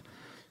quote, me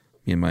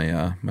and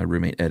my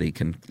roommate Eddie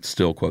can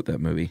still quote that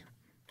movie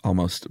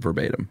almost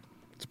verbatim.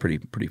 It's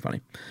pretty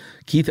funny.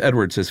 Keith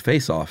Edwards says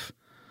Face Off.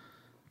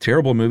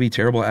 Terrible movie,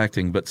 terrible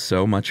acting, but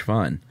so much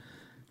fun.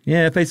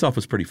 Yeah, Face Off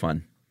was pretty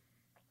fun.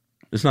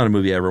 It's not a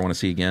movie I ever want to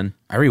see again.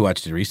 I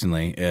rewatched it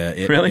recently.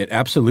 Really? It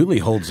absolutely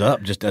holds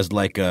up just as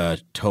like a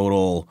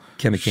total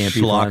kind of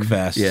campy schlock fun.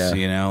 fest. Yeah.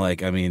 You know,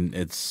 like, I mean,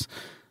 it's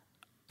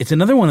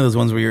another one of those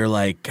ones where you're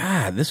like,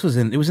 God, it was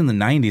in the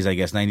 90s, I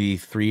guess,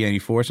 93,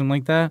 94, something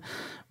like that.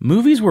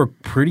 Movies were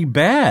pretty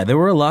bad. There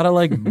were a lot of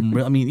like,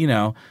 I mean, you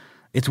know,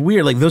 it's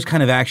weird. Like those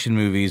kind of action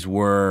movies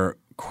were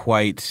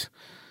quite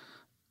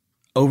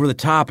over the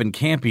top and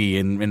campy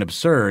and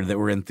absurd that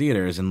were in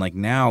theaters, and like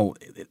now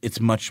it's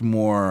much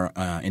more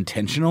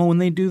intentional when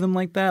they do them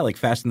like that. Like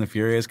Fast and the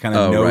Furious kind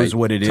of knows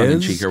what it Tongue in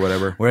is, cheek or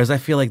whatever. Whereas I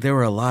feel like there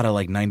were a lot of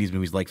like '90s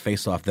movies like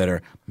Face Off that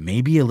are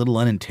maybe a little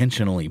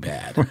unintentionally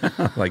bad,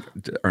 like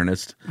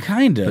Ernest,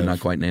 kind of, but not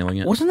quite nailing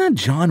it. Wasn't that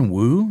John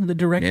Woo that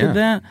directed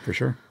that? For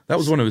sure. That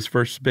was one of his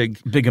first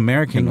big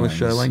American English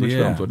language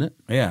films, wasn't it?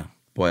 Yeah.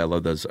 Boy, I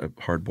love those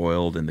Hard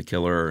Boiled and The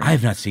Killer. I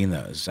have not seen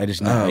those. I just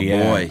know. Oh,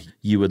 boy.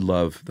 You would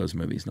love those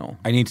movies, Noel.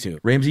 I need to.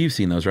 Ramsey, you've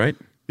seen those, right?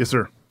 Yes,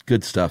 sir.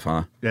 Good stuff,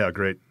 huh? Yeah,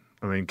 great.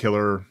 I mean,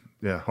 Killer,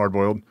 Hard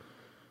Boiled.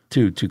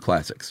 Two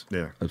classics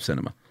of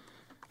cinema.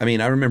 I mean,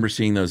 I remember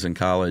seeing those in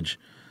college,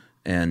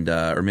 and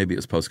or maybe it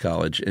was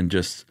post-college, and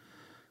just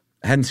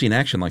hadn't seen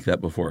action like that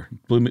before.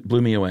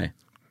 Blew me away.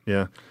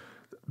 Yeah.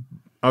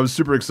 I was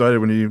super excited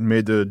when he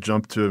made the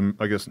jump to,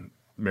 I guess,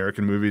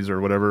 American movies or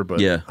whatever, but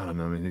I don't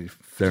know. I mean,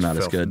 they're not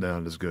as good.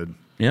 Not as good.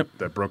 Yep.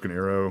 That Broken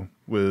Arrow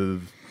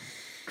with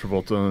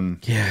Travolta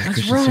and That's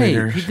Christian right.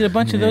 Slater. He did a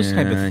bunch of those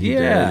type of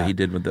He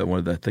did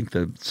with I think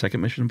the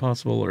second Mission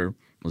Impossible, or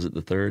was it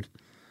the third?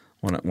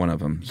 One of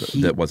them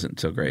that wasn't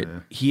so great.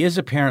 He is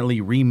apparently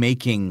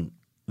remaking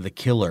The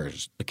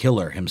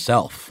Killer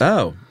himself.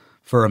 Oh.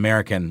 For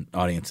American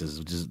audiences,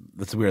 which is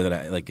that's weird that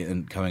I like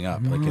and coming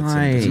up like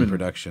it's in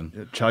production.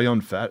 Yeah, Chow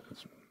Yun-Fat,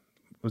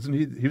 wasn't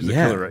he? He was the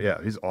killer, right?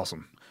 Yeah, he's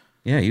awesome.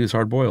 Yeah, he was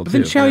hard boiled. But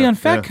then Chow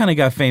Yun-Fat kind of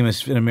got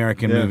famous in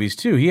American movies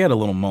too. He had a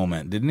little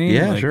moment, didn't he?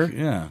 Yeah, Like, sure.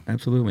 Yeah,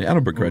 absolutely. I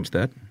don't begrudge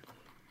that.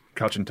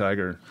 Crouching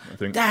Tiger, I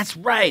think. That's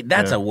right.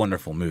 That's a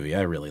wonderful movie.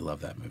 I really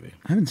love that movie.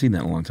 I haven't seen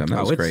that in a long time.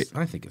 That was great.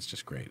 I think it's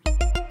just great.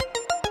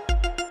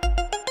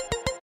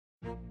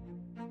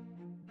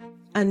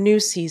 A new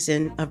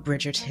season of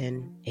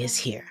Bridgerton is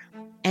here.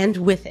 And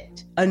with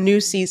it, a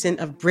new season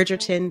of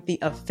Bridgerton, the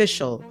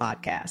official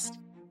podcast.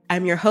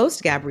 I'm your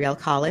host, Gabrielle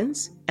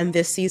Collins, and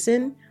this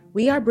season,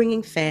 we are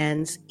bringing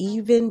fans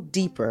even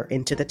deeper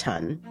into the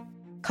ton.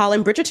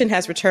 Colin Bridgerton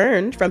has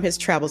returned from his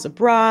travels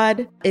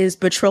abroad. Is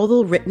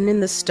betrothal written in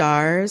the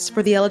stars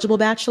for the eligible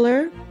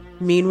bachelor?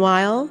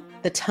 Meanwhile,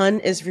 the ton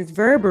is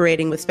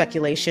reverberating with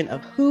speculation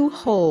of who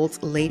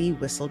holds Lady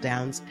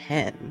Whistledown's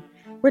pen.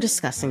 We're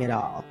discussing it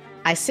all.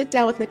 I sit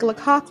down with Nicola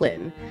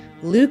Coughlan,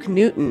 Luke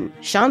Newton,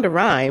 Shonda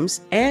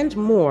Rhimes, and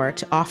more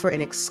to offer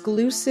an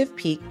exclusive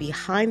peek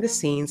behind the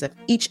scenes of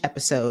each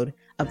episode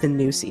of the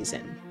new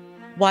season.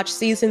 Watch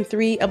season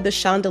 3 of the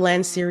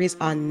Shondaland series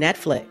on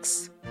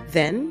Netflix.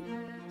 Then,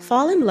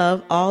 fall in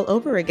love all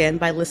over again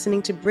by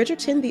listening to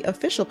Bridgerton, the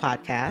official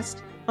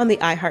podcast, on the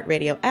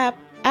iHeartRadio app,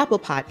 Apple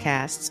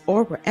Podcasts,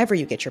 or wherever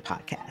you get your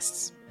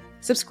podcasts.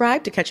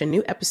 Subscribe to catch a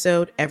new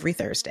episode every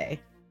Thursday.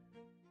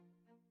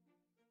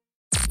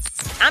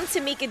 I'm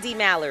Tamika D.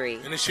 Mallory.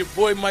 And it's your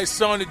boy, my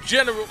son, the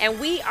General. And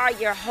we are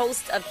your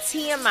hosts of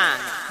TMI.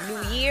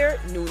 New year,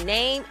 new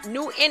name,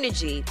 new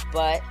energy,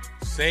 but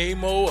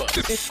same old.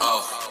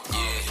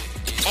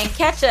 And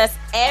catch us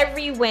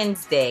every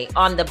Wednesday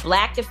on the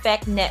Black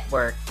Effect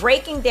Network,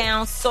 breaking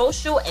down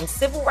social and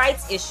civil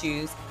rights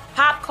issues,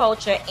 pop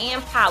culture,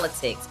 and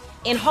politics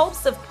in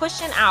hopes of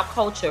pushing our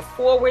culture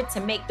forward to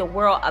make the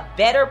world a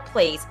better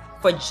place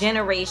for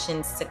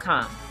generations to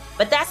come.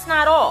 But that's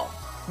not all.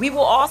 We will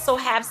also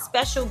have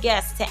special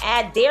guests to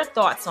add their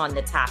thoughts on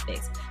the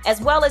topics,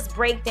 as well as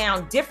break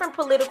down different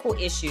political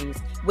issues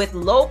with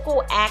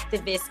local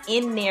activists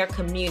in their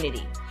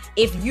community.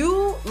 If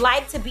you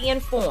like to be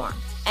informed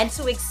and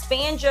to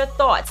expand your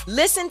thoughts,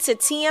 listen to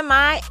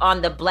TMI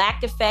on the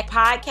Black Effect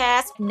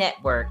Podcast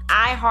Network,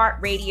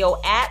 iHeartRadio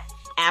app,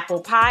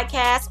 Apple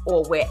Podcasts,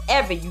 or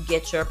wherever you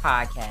get your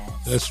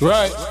podcasts. That's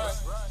right.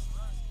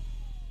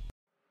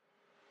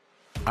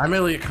 I'm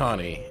Elliot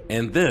Connie,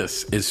 and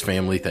this is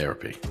Family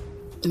Therapy.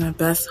 My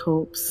best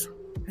hopes,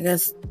 I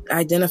guess,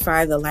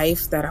 identify the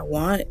life that I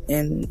want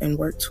and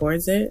work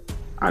towards it.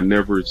 I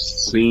never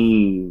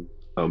seen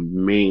a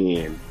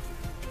man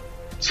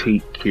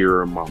take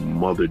care of my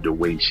mother the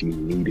way she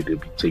needed to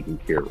be taken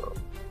care of.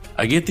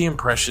 I get the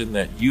impression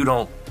that you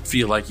don't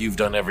feel like you've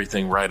done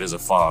everything right as a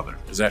father.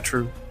 Is that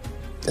true?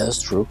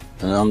 That's true,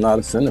 and I'm not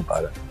offended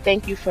by that.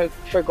 Thank you for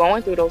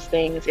going through those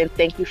things, and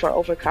thank you for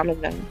overcoming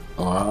them.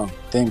 Wow.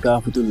 Thank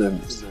God for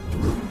deliverance.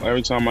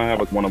 Every time I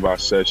have one of our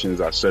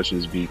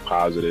sessions be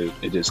positive.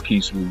 It just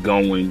keeps me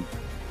going.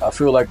 I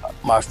feel like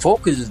my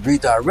focus is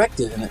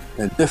redirected in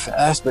a different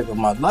aspect of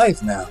my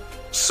life now.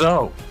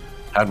 So,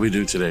 how'd we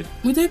do today?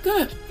 We did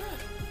good.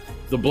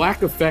 The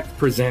Black Effect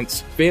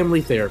presents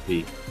Family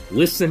Therapy.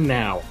 Listen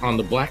now on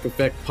the Black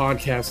Effect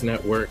Podcast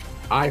Network,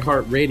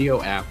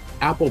 iHeartRadio app,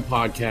 Apple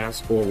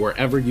Podcasts, or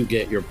wherever you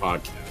get your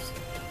podcasts.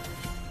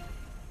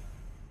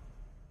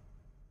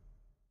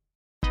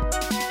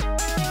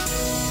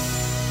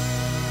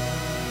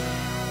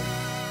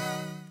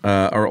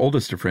 Our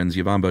oldest of friends,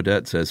 Yvonne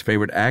Bodette, says,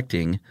 favorite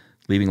acting,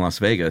 Leaving Las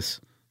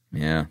Vegas.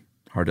 Yeah,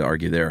 hard to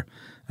argue there.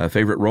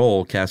 Favorite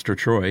role, Castor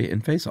Troy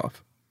in Face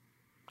Off.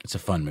 It's a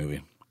fun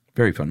movie.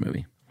 Very fun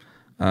movie.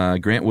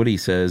 Grant Woody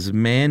says,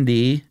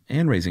 Mandy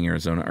and Raising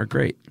Arizona are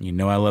great. You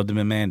know I loved him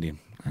in Mandy.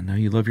 I know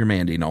you love your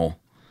Mandy, Noel.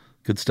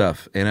 Good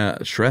stuff. Anna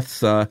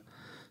Shrestha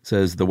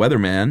says, The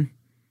Weatherman.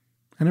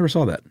 I never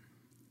saw that.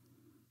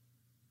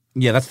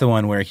 Yeah, that's the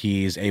one where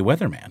he's a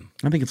weatherman.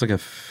 I think it's like a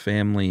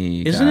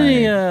family Isn't guy.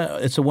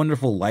 it? It's a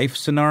Wonderful Life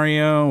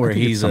scenario where it's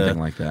he's something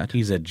like that.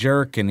 He's a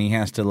jerk and he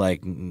has to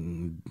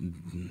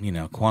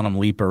quantum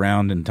leap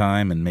around in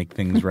time and make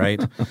things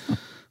right.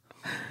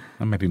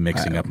 I might be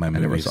mixing up my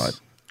movies. I never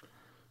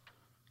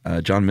saw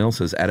it. John Mills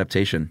says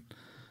Adaptation.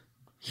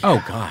 Yeah.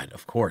 Oh God,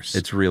 of course.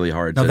 It's really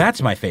hard. No,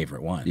 that's my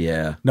favorite one.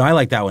 Yeah. No, I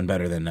like that one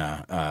better than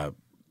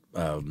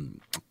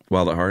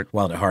Wild at Heart.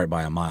 Wild at Heart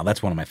by a mile.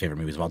 That's one of my favorite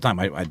movies of all time.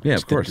 Yeah,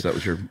 of course. That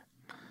was your.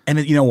 And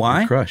you know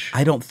why? Crush.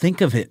 I don't think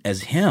of it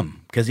as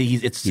him because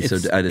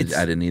I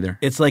didn't either.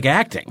 It's like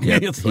acting. Yeah,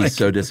 it's he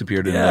so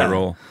disappeared into that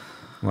role.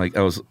 Like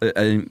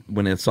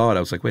when I saw it, I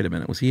was like, wait a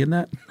minute, was he in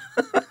that?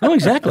 No,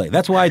 exactly.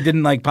 That's why I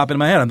didn't pop in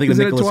my head. I'm thinking He's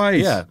in it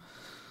twice. Yeah,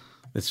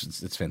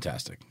 it's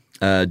fantastic.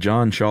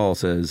 John Shaw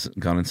says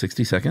Gone in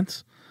 60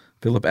 Seconds.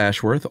 Philip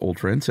Ashworth, old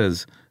friend,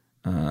 says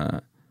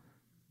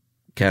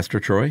Castor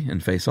Troy in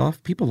Face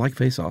Off. People like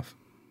Face Off.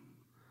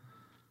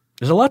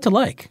 There's a lot to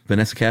like.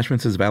 Vanessa Cashman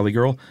says Valley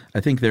Girl. I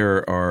think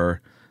there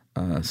are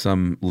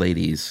some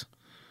ladies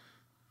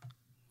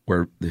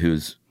where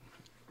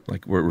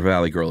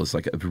Valley Girl is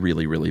like a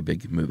really, really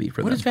big movie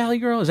for them. What is Valley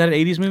Girl? Is that an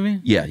 80s movie?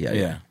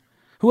 Yeah.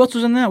 Who else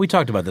was in that? We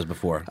talked about this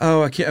before.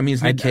 Oh, it's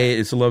Nick Cage.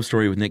 It's a love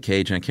story with Nick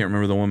Cage, and I can't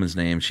remember the woman's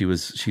name. She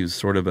was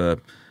sort of a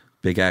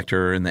big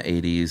actor in the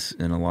 80s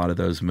in a lot of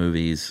those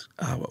movies.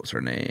 Oh, what was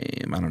her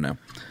name? I don't know.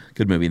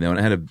 Good movie, though. And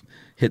it had a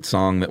hit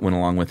song that went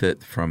along with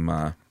it from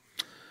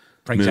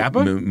Frank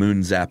Zappa?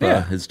 Moon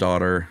Zappa, his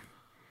daughter.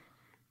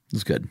 It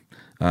was good.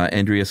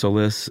 Andrea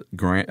Solis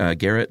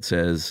Garrett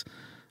says,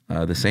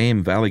 the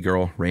same Valley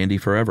Girl, Randy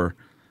Forever.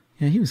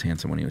 Yeah, he was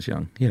handsome when he was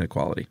young. He had a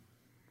quality.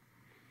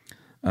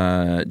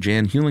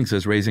 Jan Hewling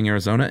says Raising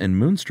Arizona and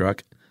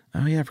Moonstruck.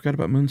 Oh, yeah, I forgot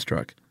about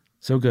Moonstruck.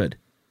 So good.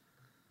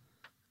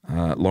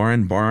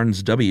 Lauren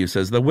Barnes W.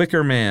 says The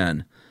Wicker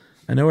Man.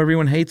 I know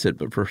everyone hates it,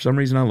 but for some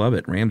reason I love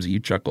it. Ramsey, you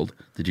chuckled.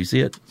 Did you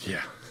see it?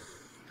 Yeah.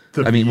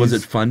 Was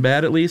it fun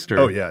bad at least? Or?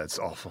 Oh, yeah, it's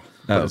awful.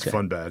 But it's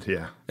fun bad,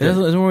 yeah.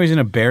 Isn't where he's in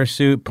a bear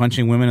suit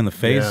punching women in the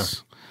face?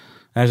 Yeah.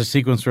 There's a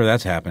sequence where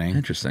that's happening.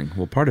 Interesting.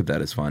 Well, part of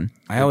that is fun.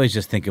 I always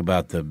just think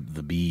about the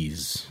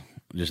bees.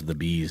 Just the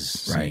bees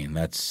scene.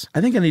 That's.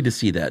 I think I need to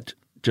see that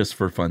just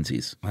for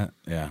funsies.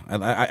 Yeah.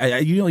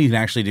 You know what you can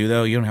actually do,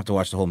 though? You don't have to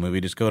watch the whole movie.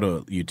 Just go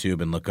to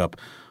YouTube and look up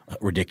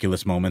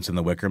ridiculous moments in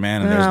The Wicker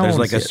Man, and there's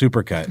like a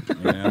supercut.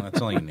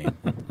 That's all you need.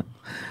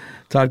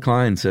 Todd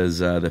Klein says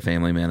The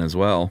Family Man as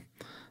well.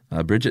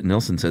 Bridget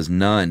Nilsson says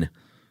none.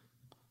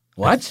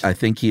 What? I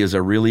think he is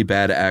a really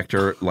bad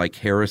actor like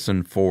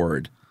Harrison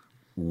Ford.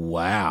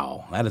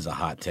 Wow. That is a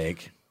hot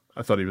take.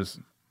 I thought he was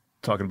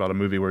talking about a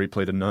movie where he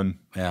played a nun.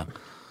 Yeah.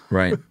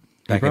 Right.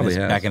 Back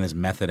in his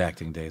method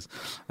acting days.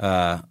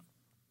 Gene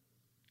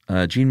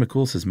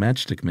McCool says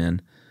Matchstick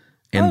Men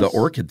and The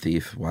Orchid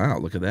Thief. Wow,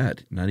 look at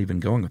that. Not even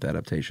going with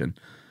adaptation.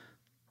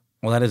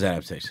 Well, that is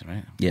adaptation,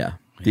 right? Yeah.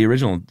 The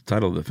original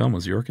title of the film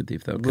was The Orchid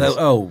Thief, though.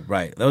 Oh,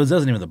 right. That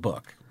wasn't even the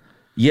book.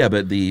 Yeah,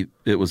 but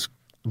it was...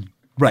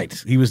 Right.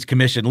 He was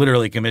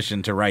literally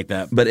commissioned to write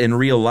that. But in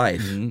real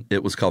life,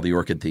 it was called The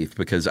Orchid Thief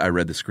because I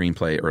read the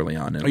screenplay early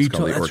on and it was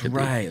called The Orchid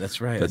Thief.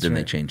 That's right. But then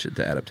they changed it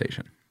to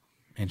adaptation.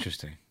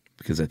 Interesting.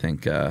 Because I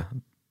think The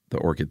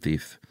Orchid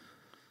Thief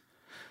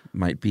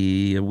might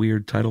be a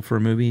weird title for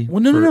a movie for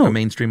a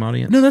mainstream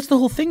audience. No, that's the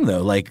whole thing,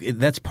 though.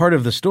 That's part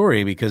of the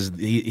story because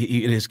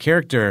his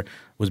character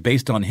was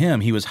based on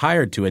him. He was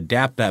hired to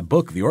adapt that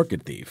book, The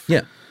Orchid Thief.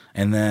 Yeah.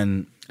 And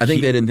then... I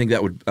think they didn't think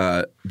that would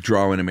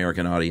draw in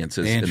American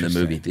audiences in the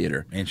movie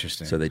theater.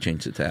 Interesting. So they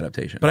changed it to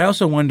adaptation. But I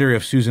also wonder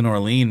if Susan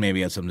Orlean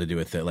maybe had something to do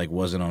with it,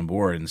 wasn't on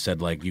board and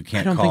said, you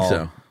can't call... I don't think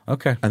so.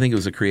 Okay. I think it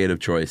was a creative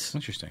choice.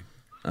 Interesting.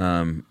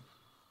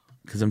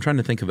 Because I'm trying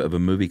to think of a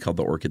movie called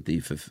The Orchid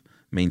Thief if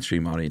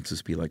mainstream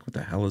audiences be like, what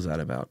the hell is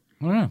that about?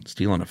 I don't know.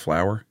 Stealing a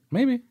flower?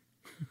 Maybe.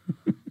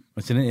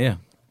 What's in it? Yeah.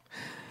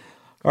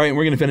 All right,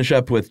 we're going to finish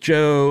up with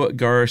Joe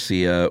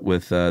Garcia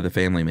with The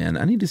Family Man.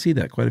 I need to see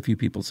that. Quite a few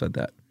people said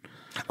that.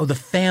 Oh, The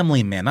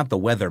Family Man, not The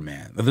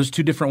Weatherman. Are those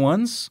two different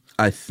ones?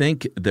 I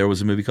think there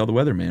was a movie called The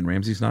Weatherman.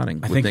 Ramsey's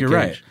nodding. I think you're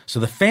right. So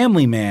The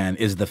Family Man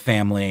is the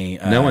family.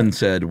 No one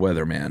said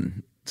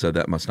Weatherman, so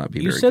that must not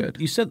be very good.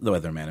 You said The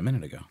Weatherman a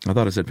minute ago. I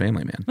thought I said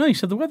Family Man. No, you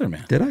said The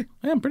Weatherman. Did I?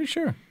 Yeah, I'm pretty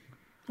sure.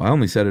 Well, I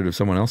only said it if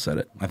someone else said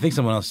it. I think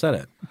someone else said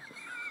it.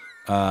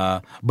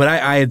 But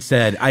I had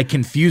said I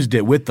confused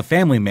it with The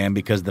Family Man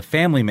because The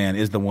Family Man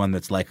is the one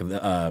that's like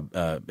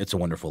It's a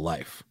Wonderful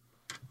Life.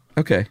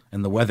 Okay.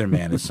 And The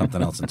Weatherman is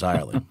something else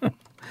entirely.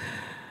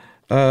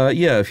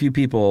 Yeah, a few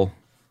people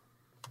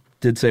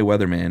did say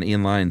Weatherman.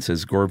 Ian Lyons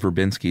says Gore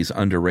Verbinski's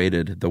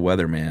underrated The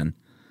Weatherman.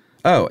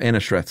 Oh, Anna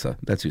Shrestha.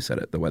 That's who said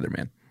it, The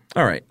Weatherman.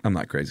 All right. I'm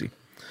not crazy.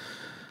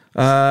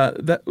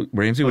 Ramsey, what do you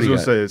got? I was going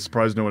to say, it's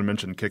surprised no one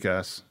mentioned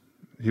Kick-Ass.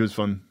 He was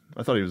fun.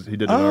 I thought he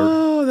did it.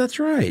 Oh, that's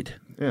right.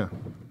 Yeah.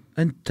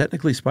 And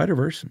technically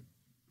Spider-Verse.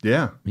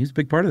 Yeah. He's a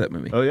big part of that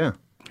movie. Oh, yeah.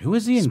 Who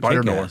is he in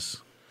Spider-Noir.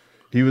 Kick-Ass?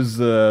 He was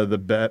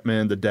the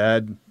Batman, the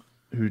dad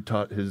who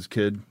taught his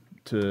kid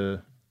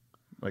to,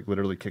 like,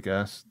 literally kick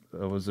ass.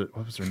 What was her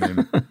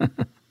name?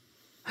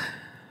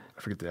 I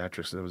forget the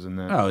actress that was in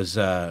that. Oh,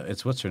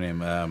 it's what's her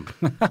name?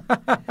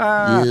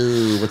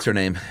 What's her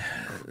name?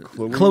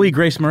 Chloe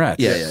Grace Moretz.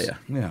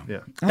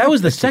 Yeah. That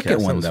was the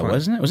second one, though,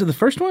 wasn't it? Was it the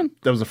first one?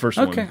 That was the first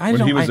one. Okay, when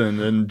he was in,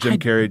 and Jim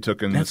Carrey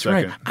took in the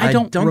second. Right. I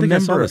don't think I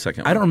saw remember the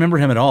second one. I don't remember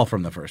him at all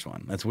from the first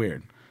one. That's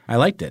weird. I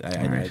liked it.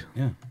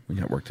 Yeah. We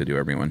got work to do,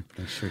 everyone.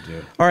 We sure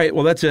do. All right.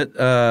 Well, that's it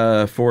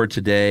for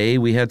today.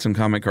 We had some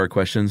comment card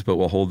questions, but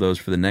we'll hold those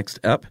for the next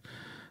ep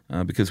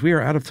because we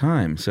are out of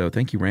time. So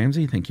thank you,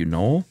 Ramsey. Thank you,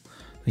 Noel.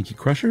 Thank you,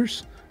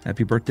 Crushers.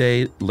 Happy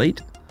birthday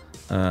late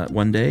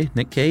one day,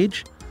 Nick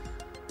Cage.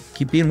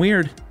 Keep being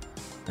weird.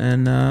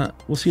 And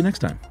we'll see you next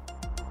time.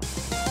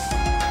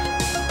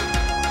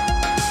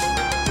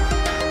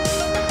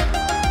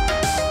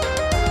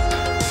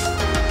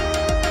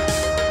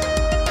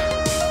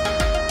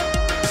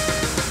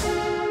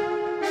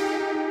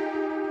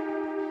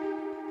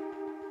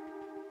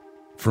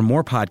 For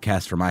more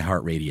podcasts from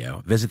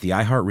iHeartRadio, visit the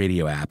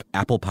iHeartRadio app,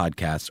 Apple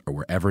Podcasts, or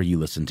wherever you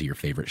listen to your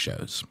favorite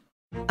shows.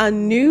 A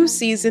new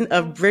season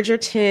of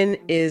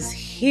Bridgerton is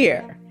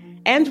here.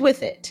 And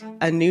with it,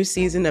 a new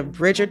season of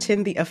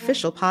Bridgerton, the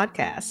official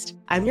podcast.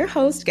 I'm your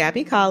host,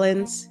 Gabby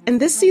Collins,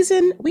 and this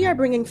season, we are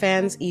bringing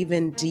fans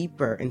even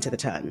deeper into the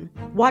ton.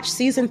 Watch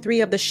season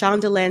 3 of the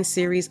Shondaland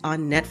series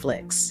on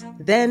Netflix.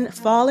 Then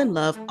fall in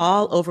love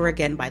all over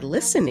again by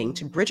listening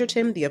to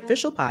Bridgerton, the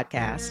official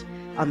podcast,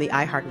 on the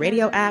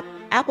iHeartRadio app,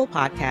 Apple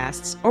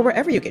Podcasts, or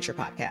wherever you get your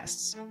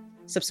podcasts.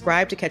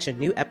 Subscribe to catch a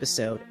new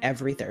episode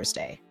every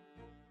Thursday.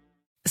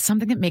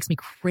 Something that makes me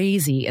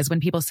crazy is when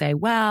people say,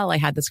 well, I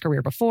had this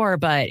career before,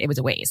 but it was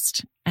a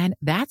waste. And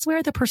that's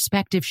where the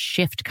perspective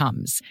shift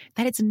comes,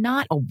 that it's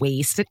not a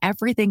waste, that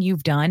everything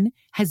you've done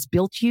has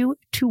built you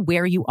to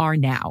where you are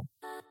now.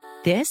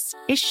 This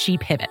is She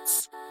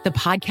Pivots, the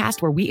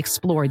podcast where we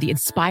explore the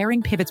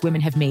inspiring pivots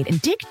women have made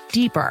and dig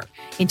deeper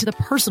into the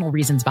personal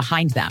reasons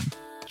behind them.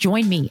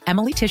 Join me,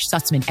 Emily Tish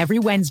Sussman, every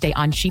Wednesday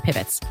on She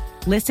Pivots.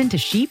 Listen to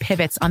She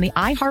Pivots on the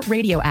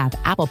iHeartRadio app,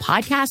 Apple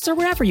Podcasts, or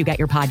wherever you get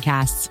your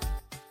podcasts.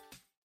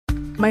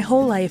 My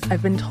whole life,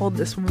 I've been told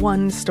this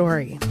one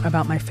story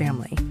about my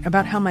family,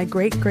 about how my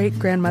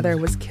great-great-grandmother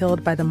was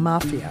killed by the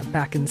mafia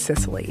back in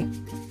Sicily.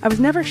 I was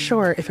never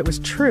sure if it was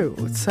true,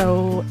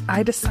 so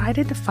I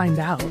decided to find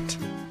out.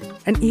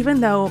 And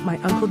even though my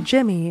Uncle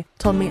Jimmy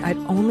told me I'd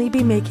only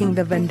be making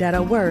the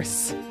vendetta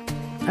worse,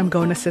 I'm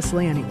going to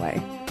Sicily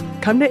anyway.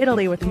 Come to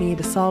Italy with me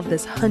to solve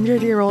this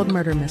 100-year-old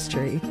murder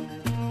mystery.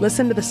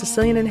 Listen to The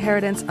Sicilian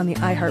Inheritance on the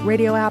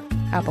iHeartRadio app,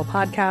 Apple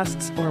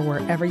Podcasts, or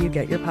wherever you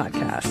get your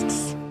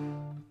podcasts.